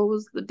wine? Like, what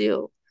was the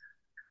deal?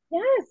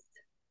 Yes.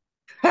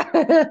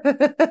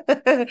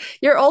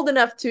 You're old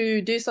enough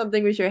to do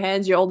something with your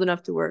hands. You're old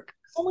enough to work.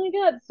 Oh my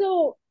God.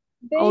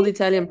 Old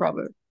Italian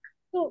proverb.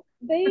 So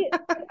they,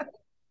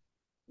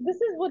 this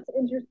is what's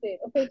interesting.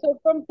 Okay, so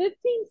from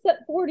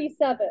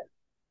 1547,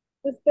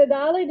 the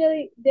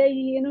Spedale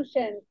degli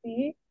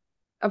Innocenti.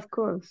 Of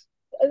course.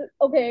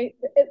 Okay,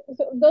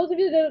 so those of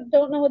you that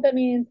don't know what that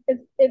means,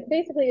 it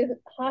basically is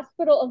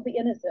Hospital of the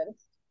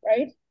Innocents,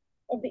 right?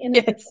 Of the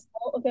Innocents. Yes.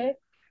 Okay,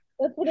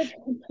 that's what it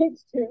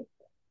translates to.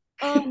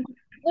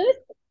 List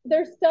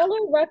their cellar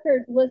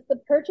records list the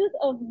purchase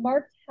of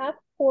marked half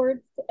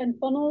quarts and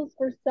funnels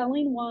for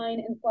selling wine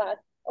in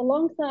flasks,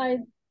 alongside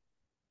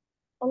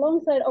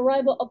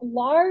arrival of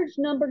large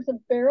numbers of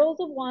barrels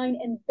of wine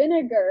and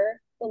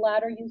vinegar, the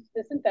latter used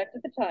to disinfect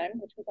at the time,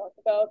 which we talked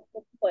about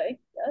with the plague,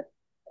 yes,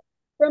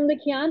 from the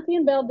Chianti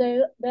and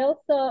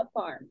Belsa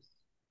farms.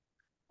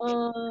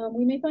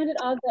 We may find it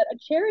odd that a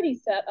charity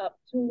set up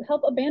to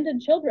help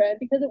abandoned children,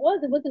 because it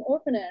was an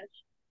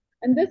orphanage,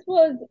 and this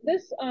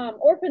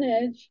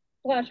orphanage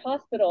slash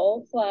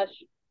hospital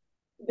slash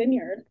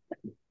vineyard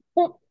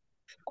would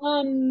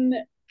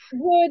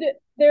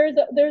there's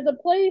a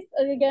place,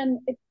 and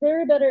again, it's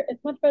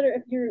much better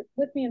if you're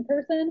with me in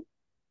person,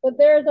 but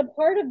there's a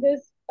part of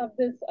this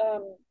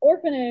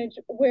orphanage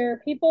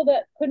where people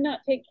that could not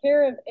take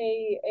care of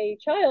a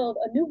child,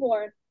 a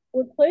newborn,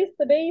 would place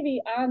the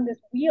baby on this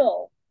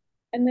wheel,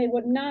 and they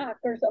would knock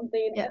or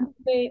something, Yeah. and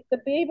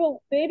the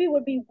baby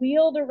would be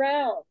wheeled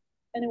around,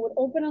 and it would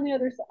open on the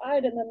other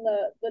side, and then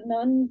the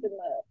nuns and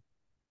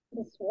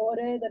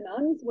the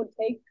nuns would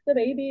take the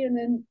baby and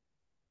then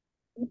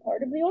be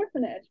part of the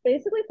orphanage,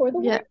 basically for the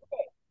Yeah. winter.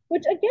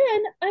 Which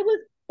again, I was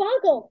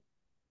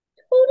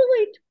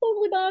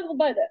totally boggled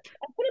by this.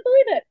 I couldn't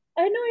believe it.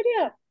 I had no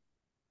idea.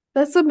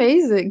 That's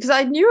amazing. Because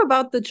I knew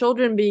about the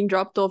children being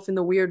dropped off in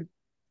the weird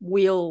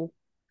wheel,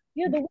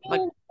 Yeah, the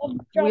like wheel of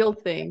wheel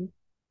thing.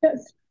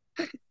 yes.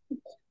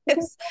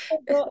 Yes.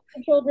 The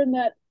children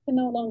that can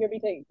no longer be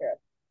taken care of.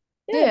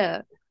 Yeah,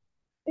 Yeah.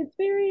 it's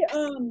very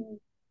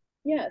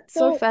yeah.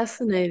 So So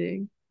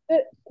fascinating.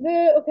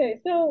 okay,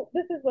 so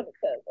this is what it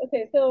says.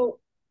 Okay, so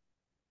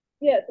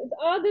yes, it's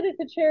odd that it's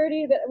a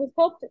charity that was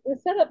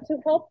set up to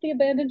help the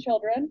abandoned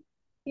children,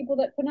 people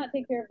that could not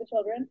take care of the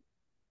children,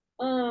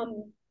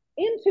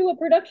 into a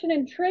production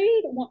and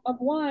trade of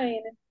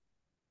wine.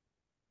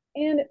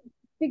 And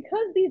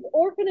because these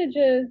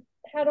orphanages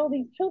had all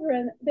these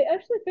children, they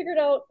actually figured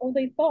out, or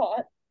they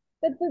thought,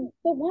 that the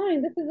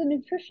wine, this is a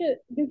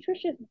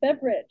nutritious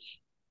beverage.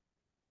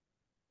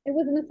 It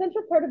was an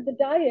essential part of the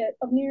diet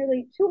of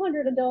nearly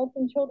 200 adults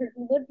and children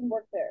who lived and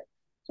worked there.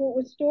 So it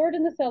was stored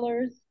in the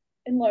cellars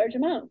in large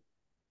amounts.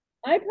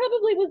 I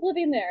probably was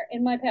living there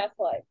in my past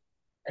life.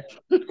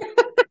 I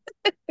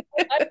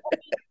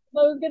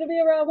was going to be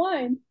around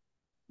wine.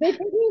 They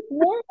produced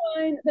more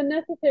wine than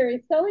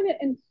necessary, selling it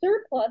in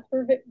surplus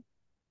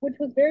which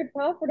was very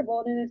profitable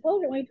and an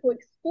intelligent way to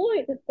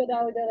exploit the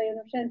Spedale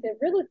dell'Innocente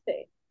real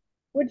estate,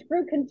 which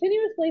grew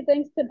continuously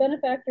thanks to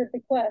benefactor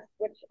bequests,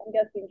 which I'm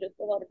guessing just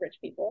a lot of rich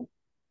people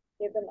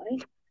gave them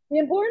money. The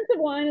importance of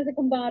wine as a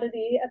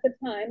commodity at the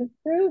time is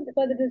proved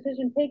by the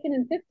decision taken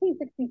in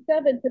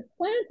 1567 to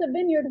plant a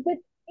vineyard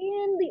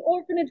within the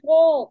orphanage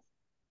walls.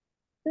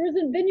 There was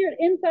a vineyard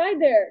inside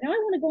there. Now I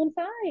want to go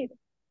inside.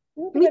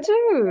 Me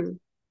too.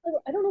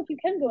 I don't know if you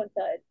can go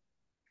inside.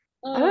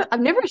 I've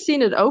never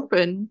seen it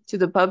open to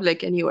the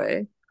public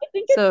anyway. I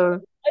think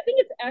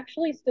it's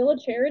actually still a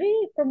charity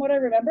from what I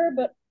remember,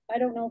 but I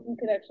don't know if you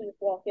could actually just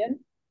walk in.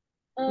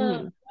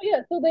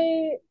 Yeah, so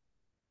they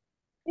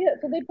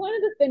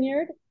planted this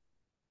vineyard,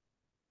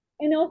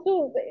 and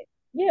also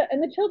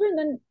and the children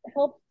then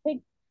helped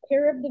take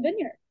care of the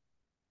vineyard.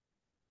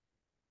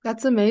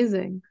 That's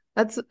amazing.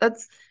 That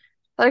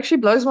actually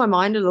blows my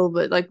mind a little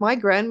bit. Like my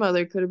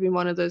grandmother could have been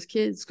one of those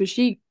kids because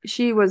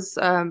she was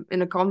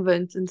in a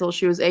convent until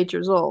she was 8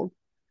 years old.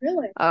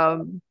 Really?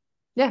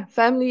 Yeah,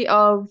 family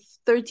of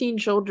 13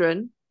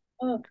 children.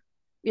 Oh,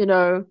 You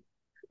know,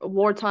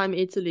 wartime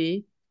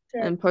Italy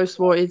sure. and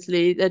post-war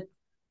Italy. That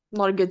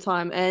not a good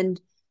time. And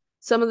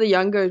some of the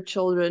younger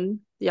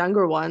children, the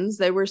younger ones,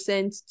 they were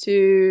sent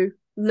to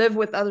live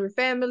with other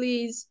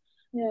families.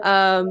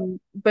 Yeah.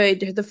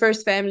 But the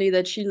first family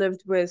that she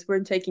lived with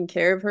weren't taking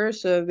care of her,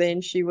 so then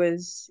she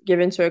was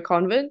given to a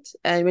convent.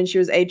 And when she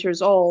was 8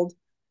 years old,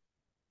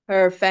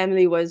 her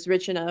family was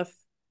rich enough.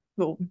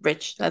 Well,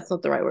 rich, that's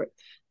not the right word.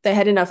 They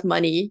had enough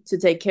money to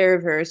take care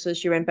of her, so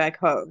she went back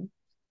home.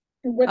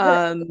 With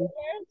her Um,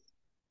 parents?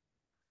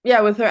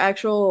 yeah, with her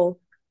actual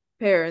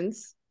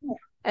parents.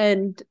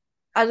 And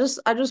I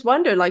just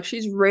wonder, like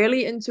she's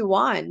really into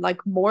wine,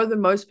 like more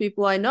than most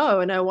people I know.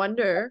 And I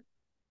wonder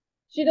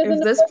She doesn't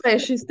if know this what,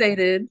 place she stayed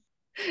in,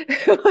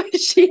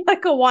 was she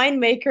like a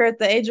winemaker at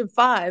the age of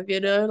 5, you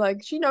know?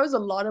 Like she knows a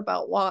lot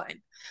about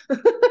wine.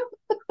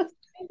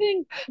 I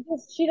think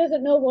she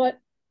doesn't know what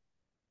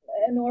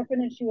an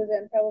orphanage she was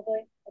in, probably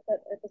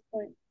at this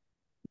point.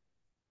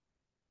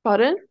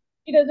 Pardon?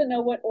 She doesn't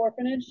know what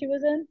orphanage she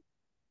was in,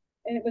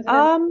 and it was an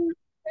Um,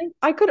 thing.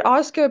 I could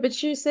ask her, but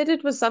she said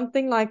it was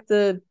something like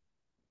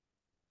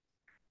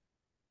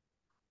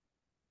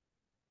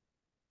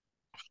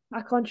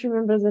I can't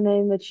remember the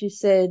name that she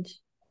said,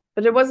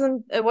 but it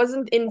wasn't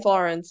in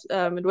Florence.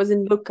 It was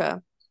in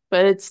Lucca,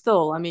 but it's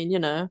still, I mean,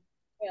 Yeah,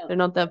 they're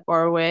not that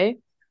far away.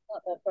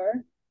 not that far.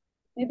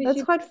 Maybe That's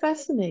she quite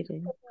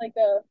fascinating. like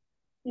a,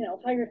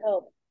 hired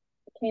help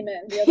that came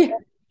in. The other Yeah.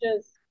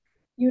 just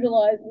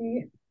utilize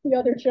the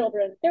other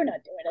children. They're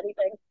not doing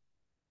anything.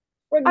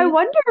 Bring I these.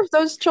 wonder if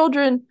those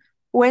children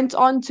went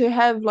on to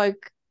have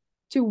like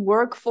to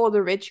work for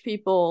the rich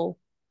people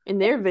in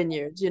their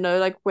vineyards,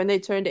 like when they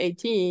turned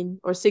 18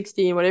 or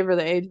 16, whatever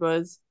the age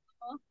was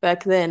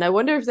back then. I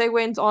wonder if they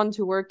went on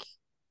to work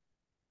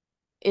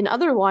in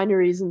other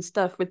wineries and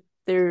stuff with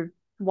their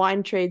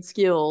wine trade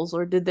skills,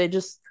 or did they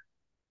just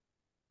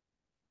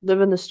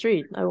live in the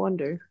street? I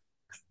wonder.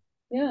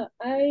 Yeah,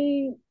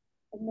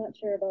 I'm not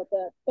sure about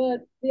that.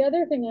 But the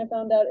other thing I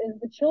found out is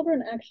the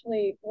children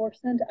actually were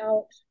sent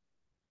out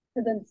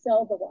to then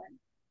sell the wine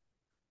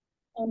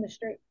on the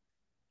street.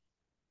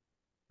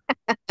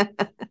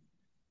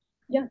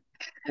 Yeah.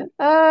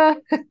 Uh,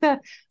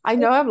 I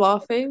know I'm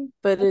laughing,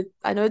 but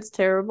I know it's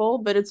terrible,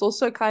 but it's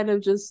also kind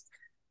of just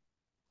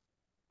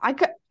I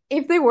could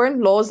if there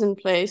weren't laws in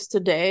place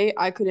today,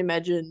 I could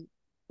imagine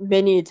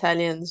many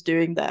Italians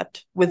doing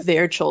that with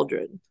their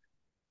children.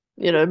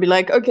 Be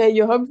like, okay,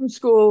 you're home from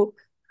school.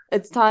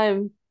 It's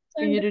time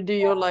for Time you to to do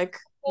your like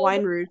sell the,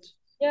 wine route.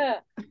 yeah.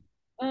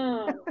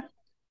 Um,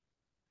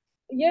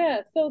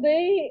 yeah, so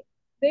they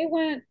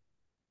went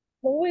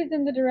always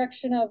in the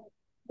direction of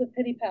the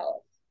Pitti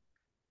Palace.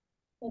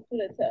 That's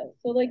what it says.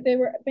 So like they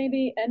were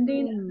maybe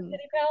ending at the Hmm.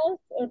 Pitti Palace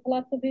or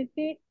Palazzo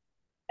Pitti,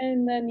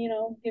 and then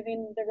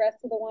giving the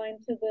rest of the wine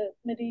to the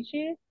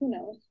Medici. Who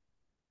knows?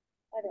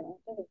 I don't know.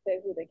 It doesn't say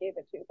who they gave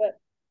it to, but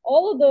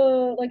all of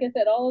the, like I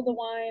said, all of the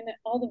wine,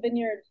 all the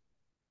vineyard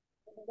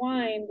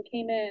wine that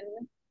came in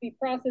to be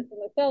processed in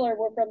the cellar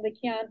were from the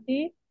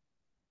Chianti,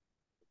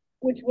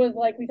 which was,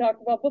 like we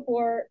talked about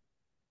before,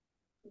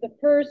 the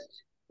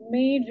first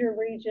major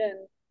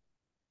region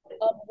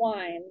of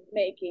wine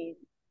making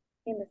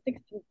in the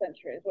 16th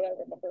century, is what I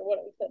remember what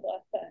we said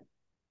last time.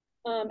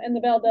 And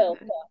the Valdelsa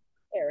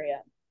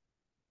area.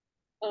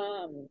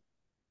 Um,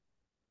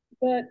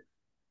 but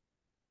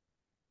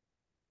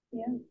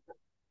yeah,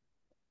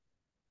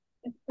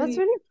 it's That's pretty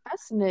really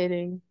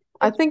fascinating.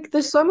 I it's think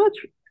there's so much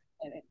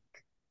fascinating.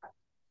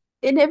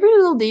 in every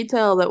little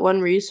detail that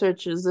one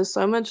researches, there's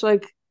so much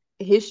like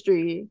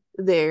history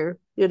there,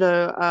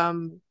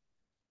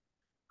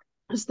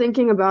 just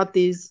thinking about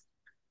these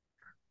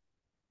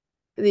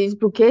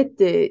Buchette,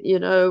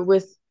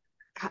 with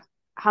h-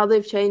 how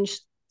they've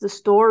changed the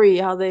story,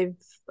 how they've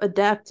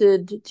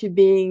adapted to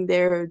being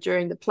there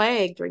during the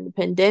plague, during the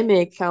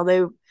pandemic, how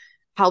they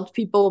helped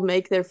people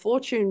make their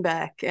fortune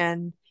back,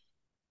 and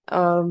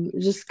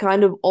just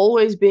kind of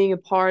always being a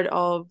part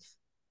of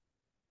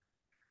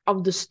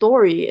the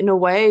story in a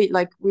way.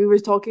 Like we were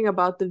talking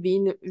about the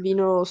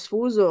Vino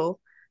Sfuso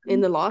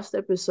in the last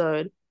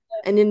episode,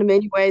 and in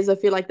many ways, I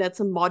feel like that's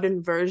a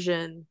modern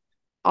version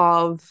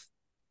of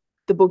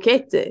the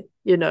Buchette,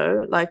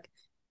 like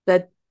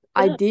that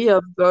Yeah, idea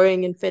of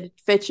going and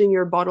fetching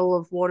your bottle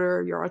of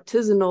water, your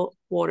artisanal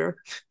water,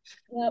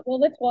 yeah.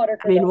 Well, it's water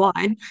I for them. mean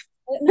wine.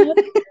 No,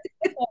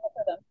 it's water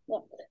for them.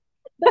 No.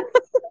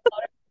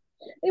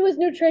 It was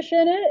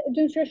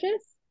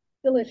nutritious,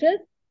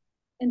 delicious,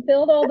 and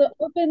filled all the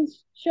open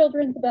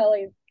children's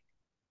bellies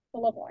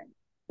full of wine.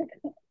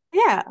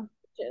 Yeah,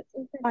 Just,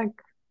 like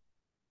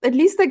at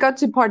least they got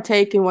to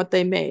partake in what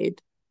they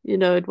made.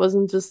 It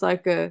wasn't just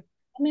like a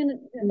I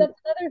mean, that's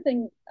another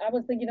thing I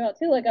was thinking about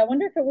too. Like, I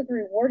wonder if it was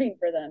rewarding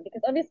for them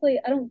because obviously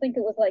I don't think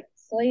it was like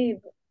slave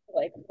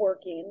like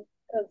working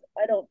because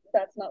I don't.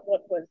 That's not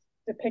what was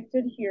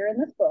depicted here in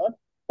this book.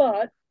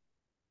 But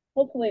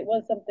hopefully, it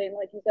was something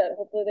like you said.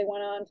 Hopefully, they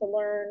went on to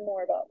learn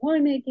more about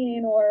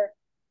winemaking, or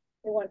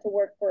they went to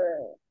work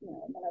for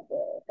one of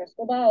the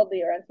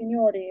Frescobaldi or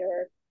Antignori,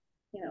 or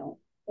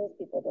those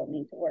people don't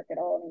need to work at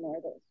all anymore.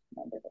 Those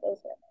members of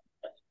those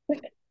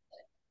families.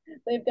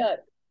 They've got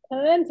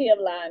plenty of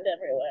land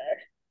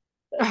everywhere.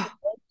 That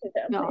belongs to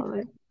no, families.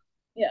 like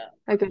Yeah,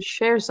 I could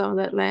share some of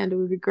that land. It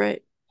would be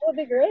great. that would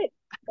be great.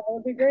 That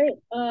would be great.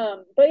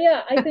 But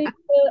yeah, I think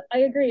I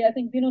agree. I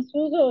think Vino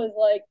Sfuso is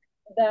like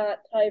that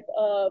type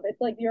of.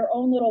 It's like your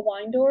own little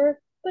wine door,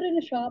 but in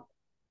a shop,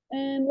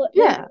 and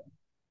very Yeah.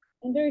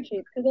 and very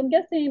cheap. Because I'm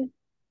guessing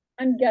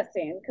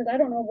because I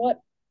don't know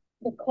what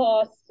the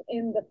cost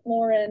in the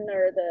florin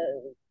or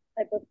the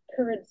type of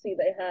currency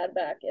they had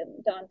back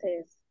in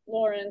Dante's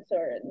Florence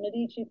or in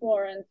Medici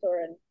Florence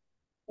or in,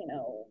 you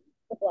know,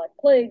 the Black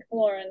Plague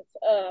Florence,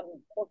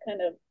 what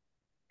kind of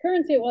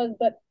currency it was,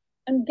 but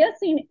I'm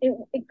guessing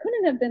it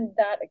couldn't have been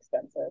that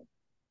expensive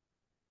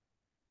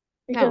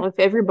because Yeah, if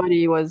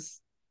everybody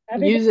was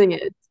everybody, using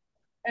it.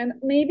 and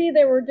maybe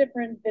there were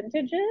different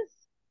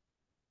vintages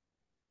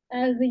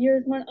as the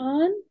years went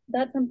on.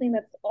 That's something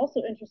that's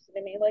also interesting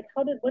to me. Like,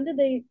 when did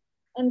they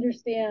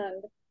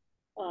understand?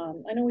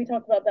 I know we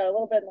talked about that a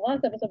little bit in the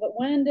last episode, but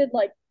when did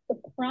like the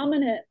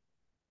prominent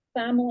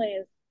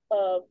families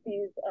of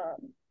these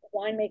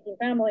winemaking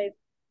families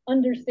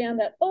understand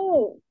that,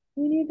 oh,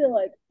 we need to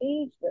like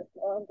age this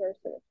longer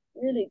so it's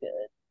really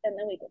good, and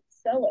then we can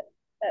sell it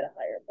at a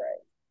higher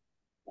price.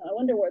 Now, I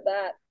wonder where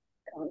that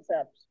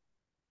concept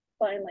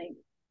finally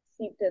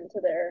seeped into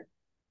their,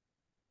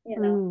 you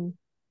know, Mm.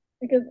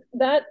 because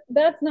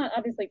that's not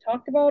obviously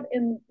talked about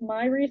in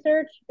my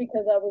research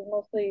because I was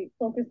mostly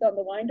focused on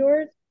the wine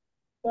doors,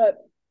 but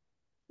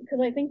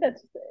because I think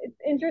it's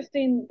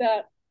interesting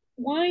that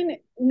wine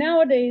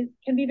nowadays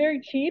can be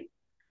very cheap,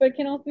 but it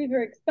can also be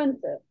very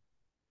expensive.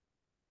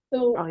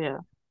 So, Oh yeah.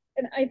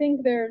 and I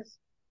think there's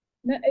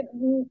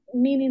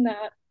meaning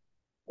that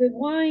the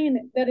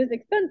wine that is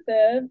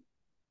expensive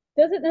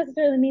doesn't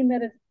necessarily mean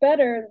that it's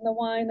better than the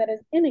wine that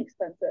is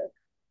inexpensive.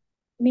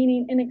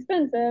 Meaning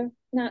inexpensive,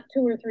 not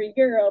 €2 or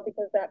 €3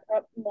 because that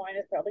wine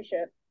is probably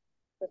shit.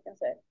 I was gonna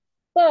say,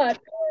 but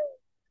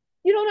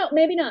you don't know.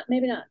 Maybe not,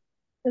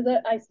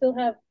 because I still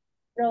have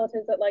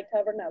relatives that like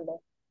Tavernello,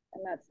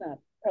 and that's not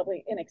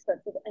probably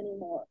inexpensive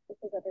anymore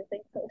because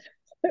everything's so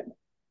expensive.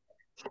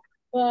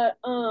 But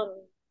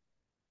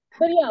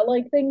but yeah,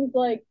 like things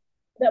like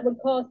that would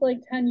cost like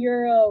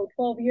 €10,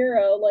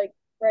 €12, like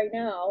right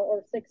now,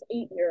 or €6,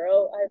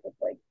 €8. I have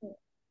like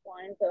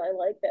wines that I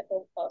like that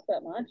don't cost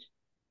that much.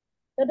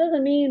 That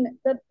doesn't mean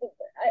that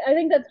I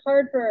think that's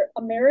hard for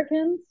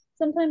Americans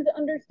sometimes to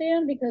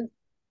understand because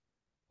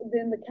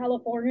in the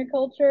California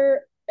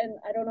culture, and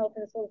I don't know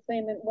if it's the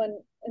same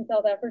in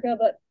South Africa,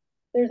 but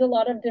there's a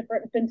lot of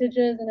different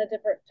vintages and a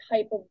different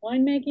type of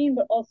winemaking,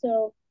 but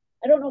also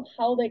I don't know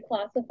how they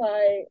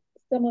classify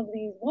some of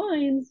these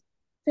wines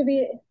to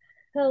be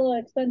hella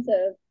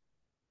expensive,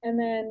 and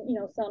then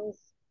some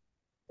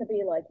to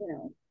be like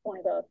 $20,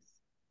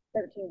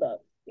 $13.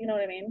 You know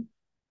what I mean?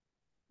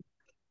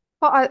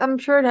 Well, I'm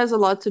sure it has a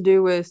lot to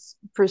do with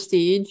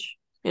prestige,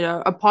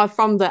 apart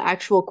from the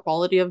actual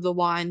quality of the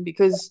wine,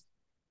 because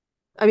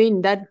I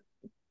mean that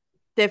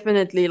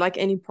definitely, like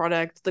any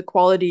product, the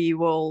quality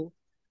will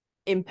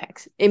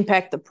impact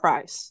the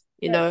price,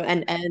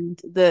 Right. and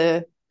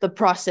the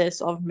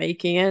process of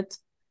making it.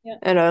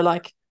 Yeah.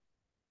 Like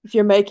if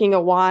you're making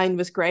a wine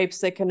with grapes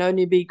that can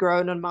only be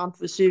grown on Mount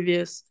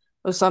Vesuvius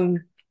or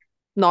some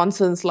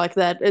nonsense like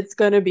that, it's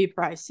going to be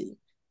pricey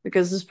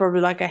because there's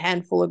probably like a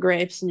handful of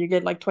grapes and you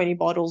get like 20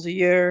 bottles a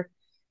year.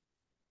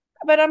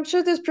 But I'm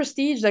sure there's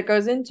prestige that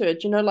goes into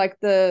it, like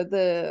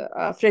the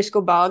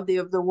Frescobaldi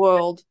of the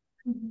world.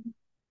 Mhm.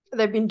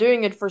 They've been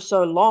doing it for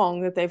so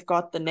long that they've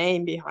got the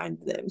name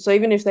behind them. So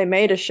even if they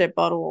made a shit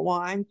bottle of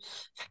wine,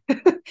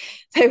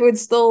 they would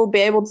still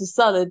be able to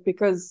sell it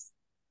because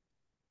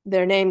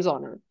their name's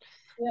on it.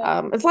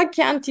 Yeah. It's like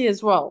Chianti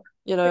as well.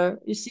 You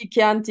see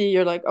Chianti,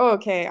 you're like, oh,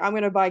 okay, I'm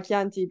gonna buy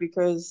Chianti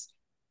because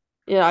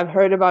I've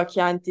heard about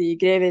Chianti,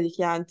 Greve di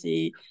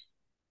Chianti.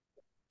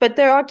 But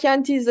there are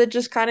Chiantis that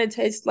just kind of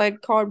taste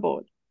like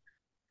cardboard.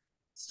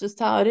 It's just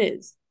how it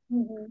is.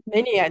 Mhm.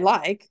 Many I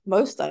like,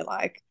 most I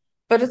like,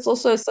 but it's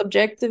also a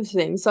subjective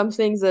thing. Some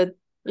things that,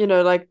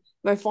 like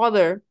my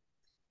father,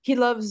 he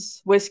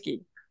loves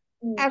whiskey,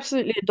 Mm.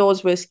 absolutely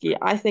adores whiskey.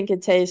 I think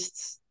it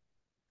tastes,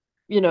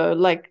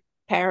 like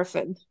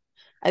paraffin.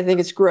 I think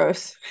it's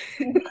gross.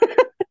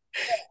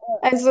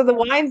 And so the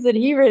wines that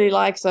he really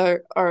likes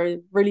are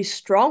really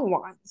strong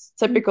wines,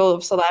 Mm. typical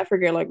of South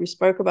Africa, like we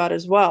spoke about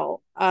as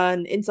well.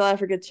 And in South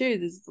Africa too,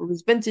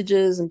 there's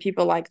vintages, and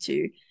people like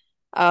to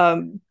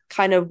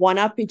kind of one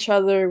up each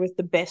other with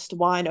the best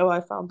wine. Oh, I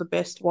found the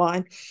best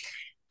wine.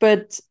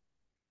 But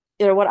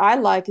what I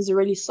like is a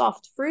really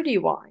soft, fruity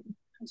wine.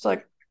 It's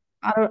like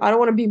I don't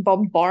want to be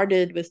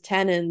bombarded with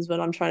tannins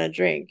when I'm trying to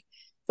drink.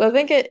 So I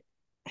think it's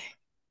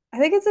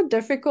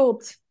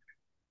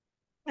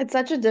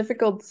such a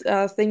difficult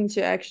thing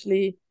to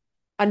actually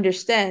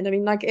understand. I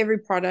mean, like every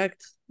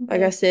product,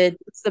 like I Mhm. said,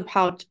 it's the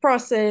how it's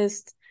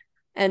processed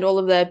and all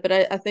of that. But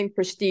I think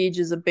prestige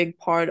is a big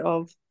part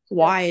of Yeah.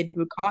 why it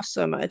would cost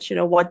so much.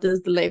 What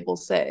does the label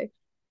say?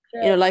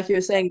 Sure. Like you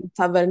were saying,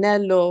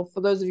 Tavernello,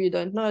 for those of you who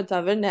don't know,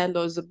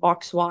 Tavernello is a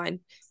box wine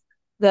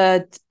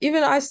that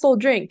even I still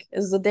drink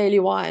as a daily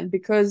wine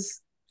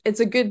because it's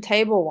a good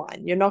table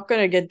wine. You're not going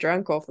to get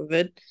drunk off of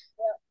it.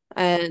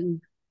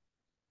 And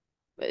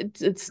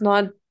it's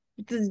not,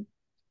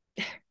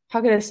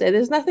 how can I say,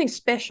 there's nothing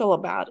special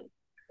about it,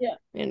 Yeah.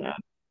 you know.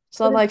 It's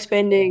But not like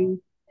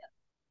spending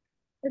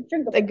it's a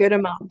drinkable. good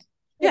amount. It's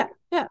Yeah,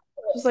 yeah.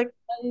 Just like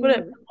I,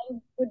 whatever. I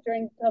would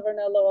drink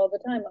Tavernello all the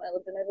time when I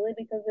lived in Italy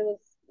because it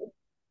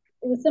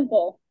was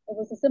simple. It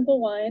was a simple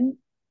wine,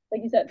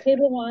 like you said,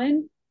 table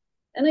wine.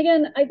 And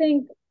again, I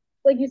think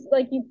like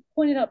you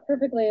pointed out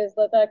perfectly is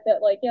the fact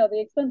that like yeah, the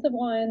expensive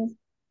wines,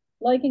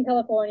 like in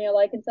California,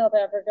 like in South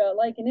Africa,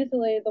 like in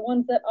Italy, the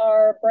ones that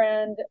are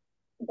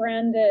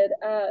branded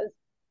as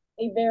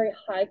a very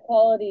high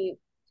quality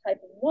type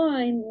of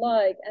wine,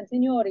 like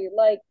Antignori,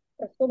 like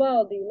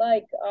Frescobaldi,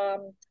 like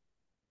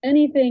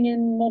anything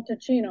in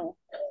Montalcino,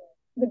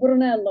 the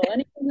Brunello,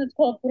 anything that's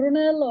called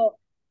Brunello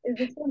is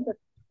expensive.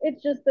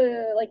 It's just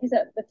the, like you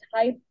said, the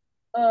type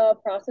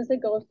of process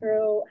it goes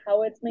through,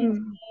 how it's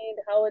maintained,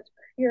 how it's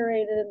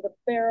curated in the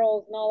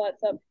barrels and all that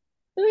stuff.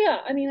 So yeah,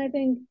 I mean, I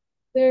think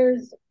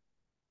there's,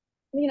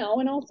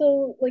 and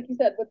also like you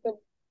said, with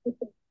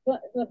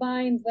the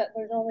vines that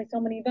there's only so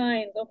many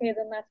vines. Okay,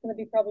 then that's going to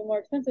be probably more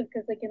expensive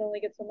because they can only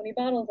get so many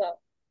bottles out.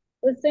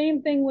 The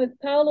same thing with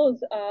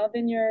Paolo's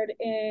vineyard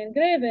in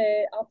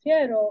Greve,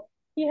 Altiero.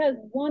 He has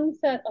one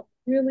set of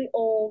really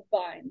old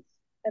vines,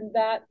 and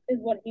that is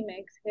what he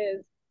makes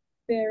his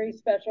very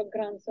special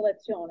Gran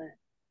Selezione.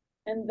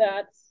 And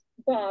that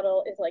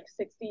bottle is like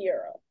 €60.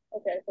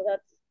 Okay, so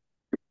that's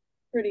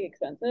pretty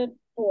expensive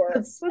for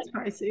That's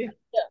pricey.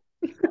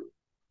 yeah,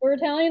 for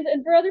Italians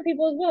and for other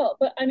people as well.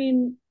 But I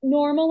mean,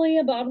 normally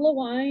a good bottle of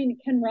wine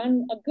can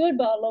run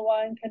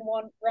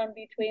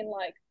between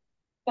like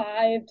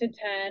 5 to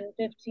 10,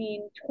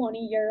 15,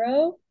 20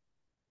 euro.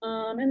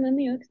 And then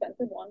the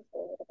expensive ones go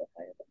a little bit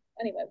higher.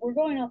 Anyway, we're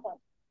going off on,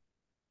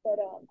 but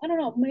I don't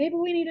know. Maybe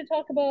we need to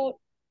talk about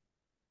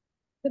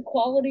the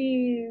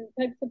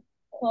types of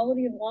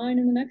quality of wine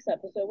in the next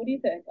episode. What do you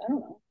think? I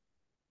don't know.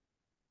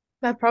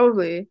 That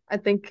probably. I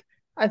think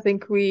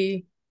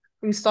we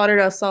started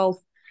ourselves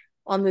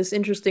on this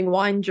interesting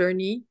wine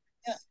journey.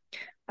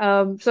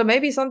 Yeah. So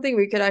maybe something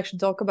we could actually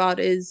talk about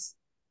is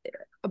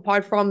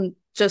apart from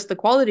just the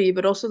quality,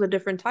 but also the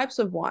different types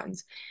of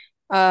wines.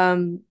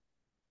 Um,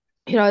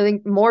 I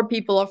think more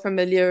people are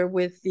familiar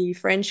with the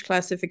French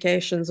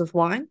classifications of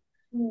wine,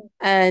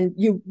 and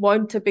you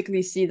won't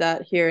typically see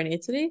that here in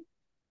Italy.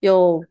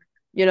 You'll,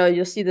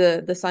 you'll see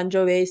the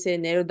Sangiovese,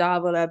 Nero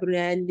d'Avola,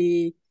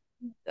 Brunelli.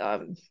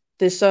 Um,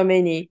 there's so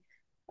many,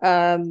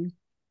 and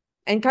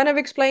kind of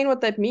explain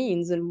what that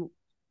means and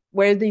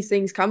where these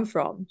things come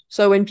from.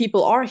 So when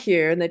people are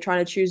here and they're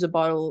trying to choose a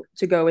bottle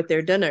to go with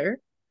their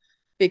dinner,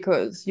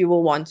 because you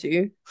will want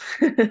to,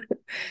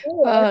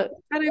 Or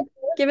kind of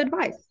give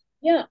advice.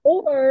 yeah,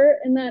 or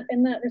in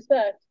that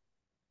respect,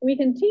 we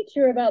can teach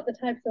you about the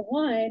types of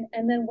wine,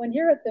 and then when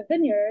you're at the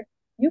vineyard,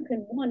 you can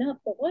one up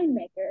the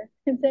winemaker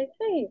and say,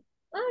 "Hey,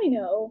 I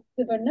know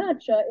the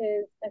Vernaccia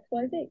is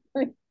XYZ."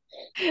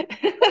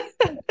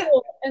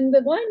 Cool. And the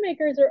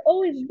winemakers are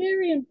always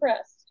very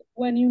impressed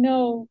when you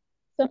know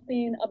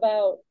something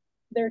about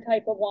their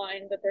type of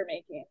wine that they're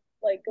making.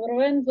 Like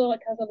Lorenzo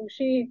at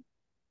Casaluci,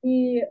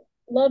 he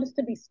loves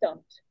to be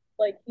stumped.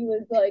 Like he's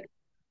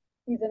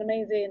an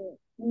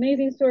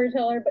amazing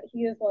storyteller, but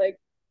he is like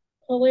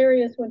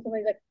hilarious when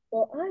somebody's like,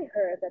 "Well, I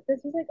heard that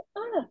this." Is like,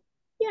 "Ah,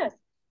 yes,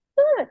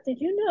 but did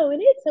you know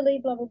in Italy,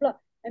 blah blah blah,"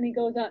 and he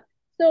goes on.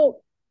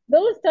 So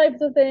those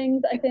types of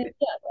things, I think,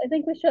 yes, I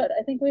think we should.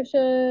 I think we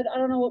should. I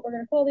don't know what we're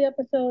going to call the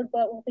episode,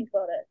 but we'll think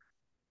about it.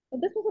 But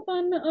this was a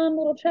fun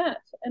little chat,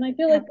 and I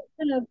feel Yeah. like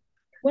we kind of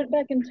went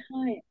back in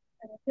time,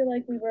 and I feel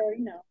like we were,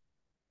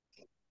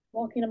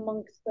 walking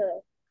amongst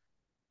the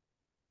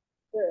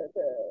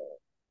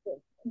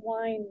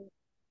wine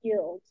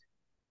guild.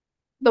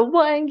 The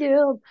wine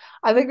guild.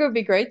 I think it would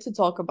be great to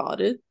talk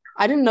about it.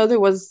 I didn't know there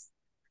was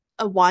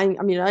a wine.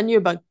 I mean, I knew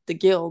about the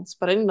guilds,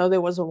 but I didn't know there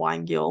was a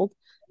wine guild.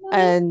 Well,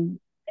 And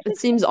I it think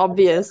seems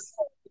obvious.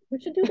 we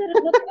should do that in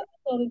another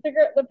episode and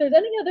figure out if there's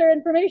any other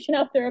information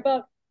out there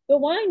about the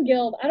wine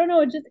guild. I don't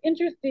know. It's just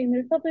interesting.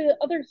 There's probably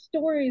other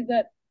stories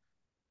that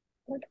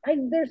like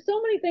there's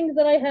so many things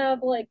that I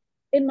have like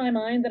in my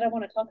mind that I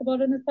want to talk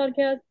about in this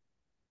podcast.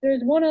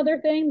 There's one other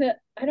thing that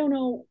I don't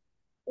know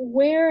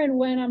where and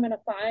when I'm going to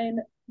find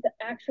the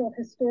actual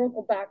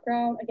historical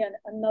background. Again,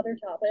 another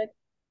topic,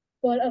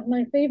 but of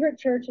my favorite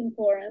church in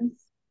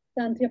Florence,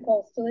 Santi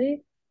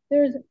Apostoli.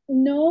 There's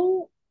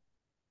no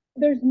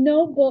there's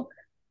no book.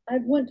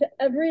 I've went to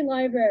every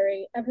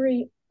library,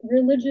 every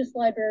religious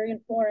library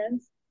in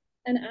Florence,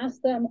 and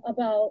asked them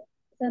about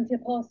Santi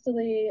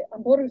Apostoli,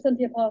 Amboru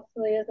Santi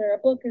Apostoli. Is there a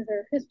book? Is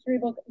there a history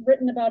book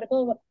written about it?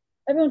 Blah, blah, blah.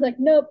 Everyone's like,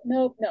 nope,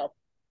 nope, nope.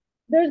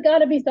 There's got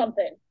to be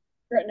something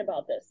written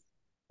about this.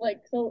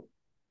 Like, so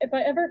if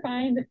I ever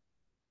find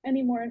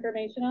any more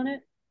information on it,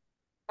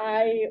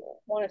 I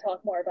want to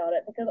talk more about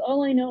it because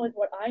all I know is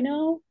what I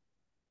know.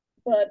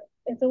 But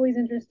it's always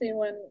interesting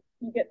when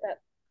you get that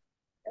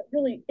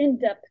really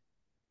in-depth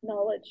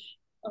knowledge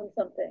on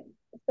something,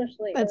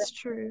 especially around That's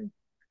true.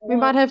 We wine.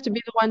 might have to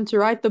be the one to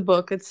write the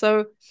book.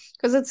 Because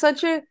it's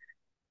such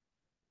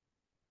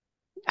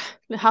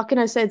how can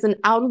I say, it's an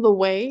out of the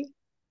way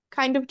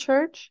kind of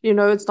church.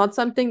 It's not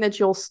something that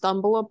you'll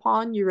stumble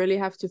upon. You really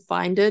have to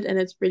find it, and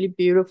it's really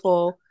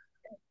beautiful,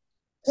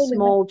 Totally.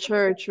 small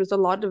church with a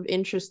lot of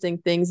interesting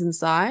things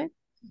inside.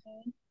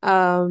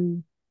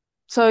 Um,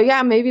 so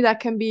yeah, maybe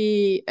that can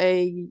be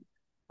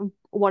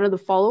one of the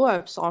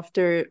follow-ups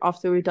after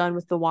we're done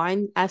with the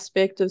wine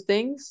aspect of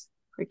things.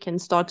 We can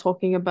start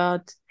talking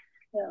about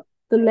Yeah.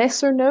 the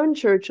lesser known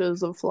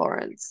churches of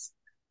Florence.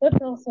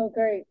 That's also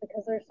great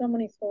because there's so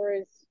many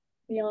stories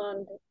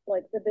beyond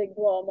like the big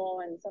Duomo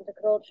and Santa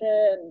Croce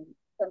and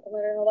Santa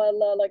Maria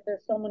Novella. Like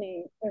there's so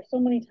many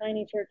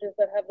tiny churches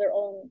that have their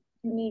own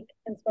unique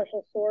and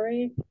special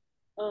story.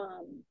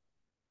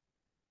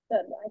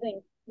 That I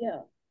think,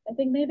 yeah, I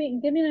think maybe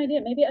give me an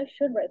idea. Maybe I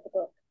should write the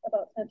book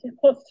about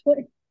Santiago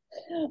story.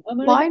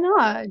 Why not?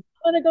 I'm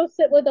gonna go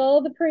sit with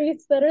all the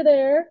priests that are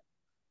there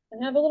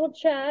and have a little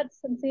chat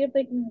and see if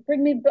they can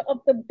bring me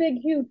up the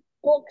big, huge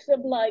books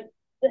of like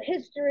the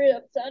history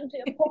of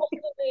Santiago.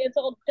 It's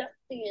all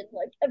dusty and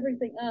like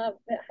everything. I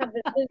have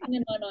it vision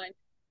in my mind.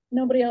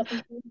 Nobody else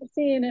is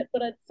seeing it,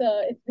 but it's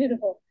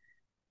beautiful.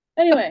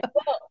 Anyway,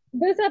 well,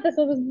 this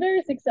episode was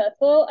very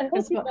successful. I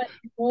hope you guys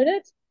enjoyed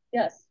it.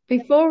 Yes.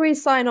 Before we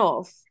sign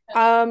off,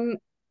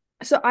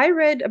 so I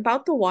read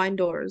about the wine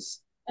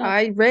doors.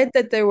 I read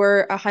that there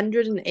were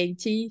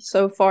 180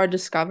 so far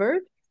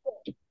discovered.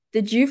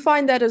 Did you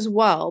find that as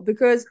well?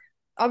 Because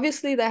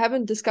obviously they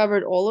haven't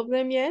discovered all of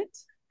them yet.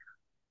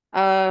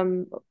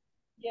 Yes.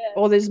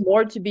 Or there's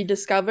more to be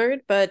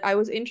discovered, but I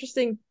was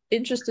interested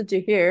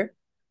to hear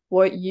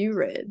what you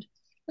read.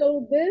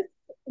 So this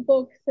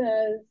book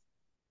says,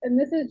 and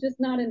this is just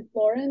not in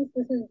Florence,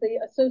 this is the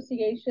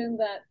association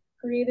that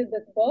created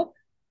this book.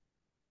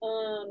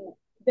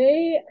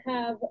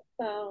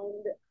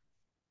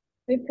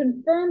 They've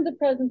confirmed the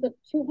presence of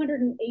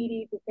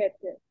 280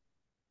 buquetes.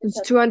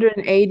 It's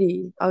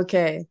 280.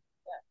 Okay.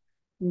 Yeah.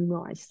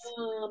 Nice.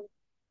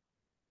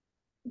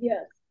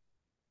 Yes.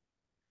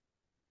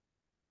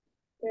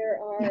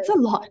 That's a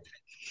lot.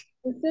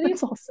 The city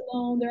of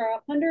alone, there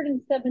are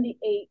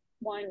 178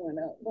 wine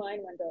windows,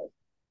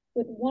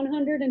 with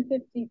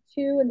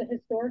 152 in the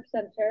historic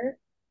center,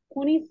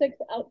 26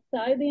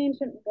 outside the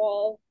ancient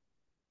walls,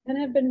 10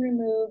 have been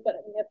removed,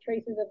 but we have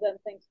traces of them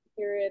thanks to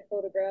period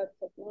photographs,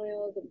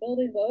 testimonials, and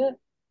buildings. Blah, blah.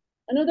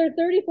 Another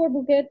 34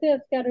 buquetes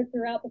are scattered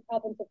throughout the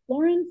province of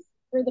Florence,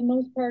 for the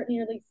most part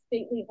nearly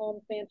stately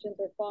homes, mansions,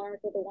 or farms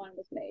where the wine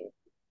was made.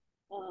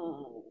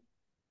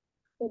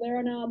 So there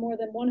are now more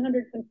than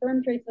 100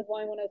 confirmed traces of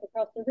wine windows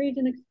across the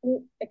region,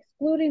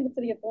 excluding the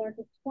city of Florence,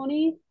 with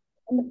 20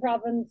 in the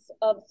province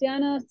of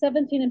Siena,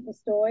 17 in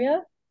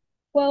Pistoia,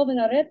 12 in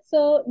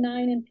Arezzo,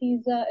 9 in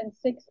Pisa, and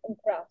 6 in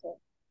Prato.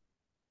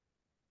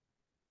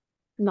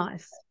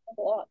 Nice. That's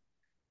a lot.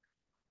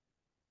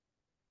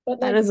 But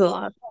that is a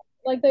lot.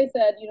 Like they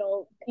said,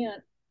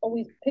 can't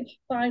always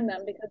find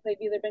them because they've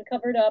either been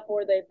covered up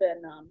or they've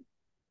been,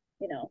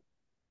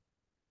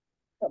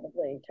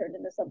 probably turned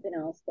into something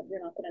else that you're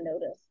not going to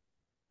notice.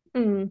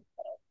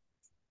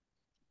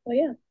 So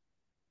yeah.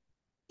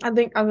 I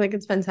think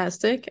it's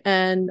fantastic,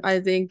 and I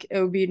think it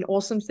would be an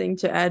awesome thing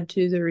to add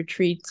to the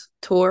retreat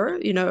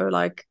tour.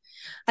 Like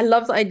I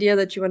love the idea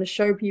that you want to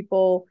show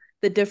people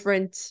the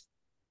different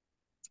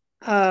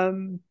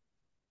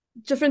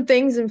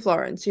things in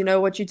Florence,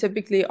 what you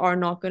typically are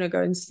not going to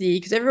go and see,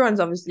 because everyone's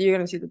obviously, you're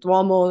going to see the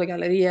Duomo, the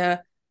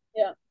Galleria.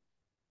 Yeah.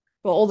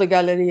 Well, all the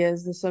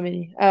Gallerias, there's so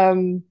many.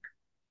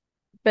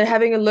 But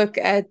having a look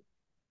at,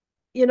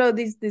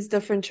 these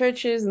different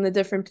churches and the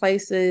different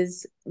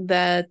places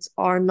that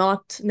are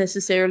not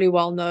necessarily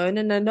well known.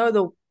 And I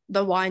know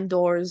the wine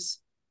doors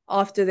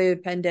after the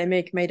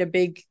pandemic made a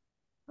big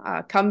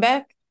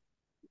comeback,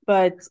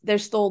 but they're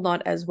still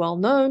not as well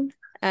known.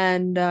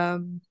 And I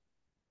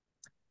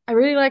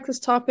really like this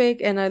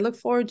topic, and I look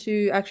forward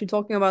to actually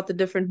talking about the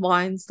different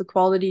wines, the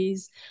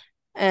qualities,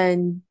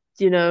 and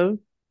the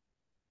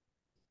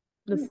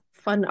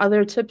fun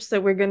other tips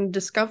that we're going to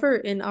discover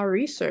in our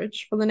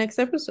research for the next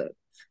episode.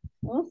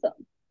 Awesome.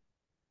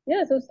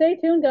 Yeah, so stay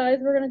tuned, guys.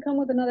 We're going to come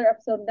with another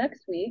episode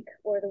next week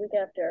or the week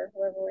after,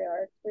 wherever we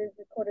are. We've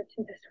recorded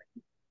 2 this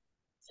week.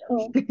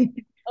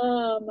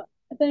 So,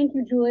 thank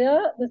you,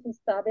 Julia. This was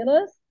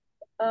fabulous.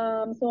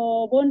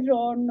 So,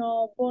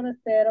 buongiorno,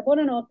 buonasera,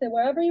 buonanotte,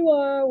 wherever you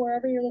are,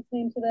 wherever you're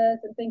listening to this,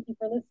 and thank you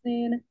for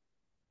listening.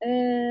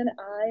 And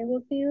I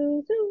will see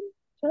you soon.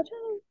 Ciao,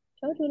 ciao.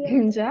 Ciao,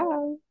 Julia.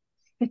 Ciao.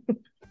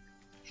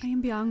 I am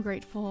beyond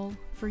grateful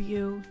for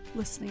you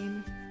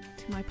listening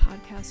to my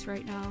podcast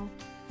right now.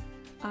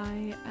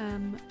 I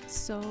am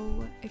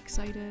so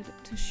excited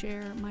to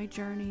share my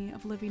journey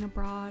of living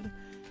abroad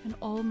and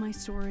all of my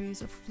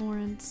stories of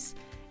Florence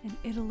and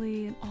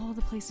Italy and all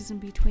the places in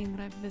between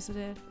that I've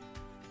visited.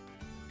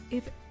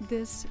 If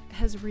this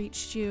has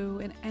reached you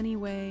in any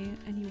way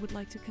and you would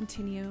like to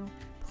continue,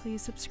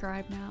 please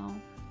subscribe now.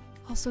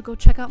 Also, go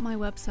check out my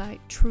website,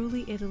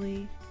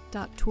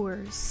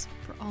 trulyitaly.tours,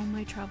 for all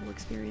my travel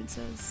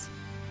experiences.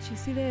 Ci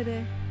si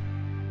vede.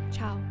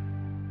 Ciao.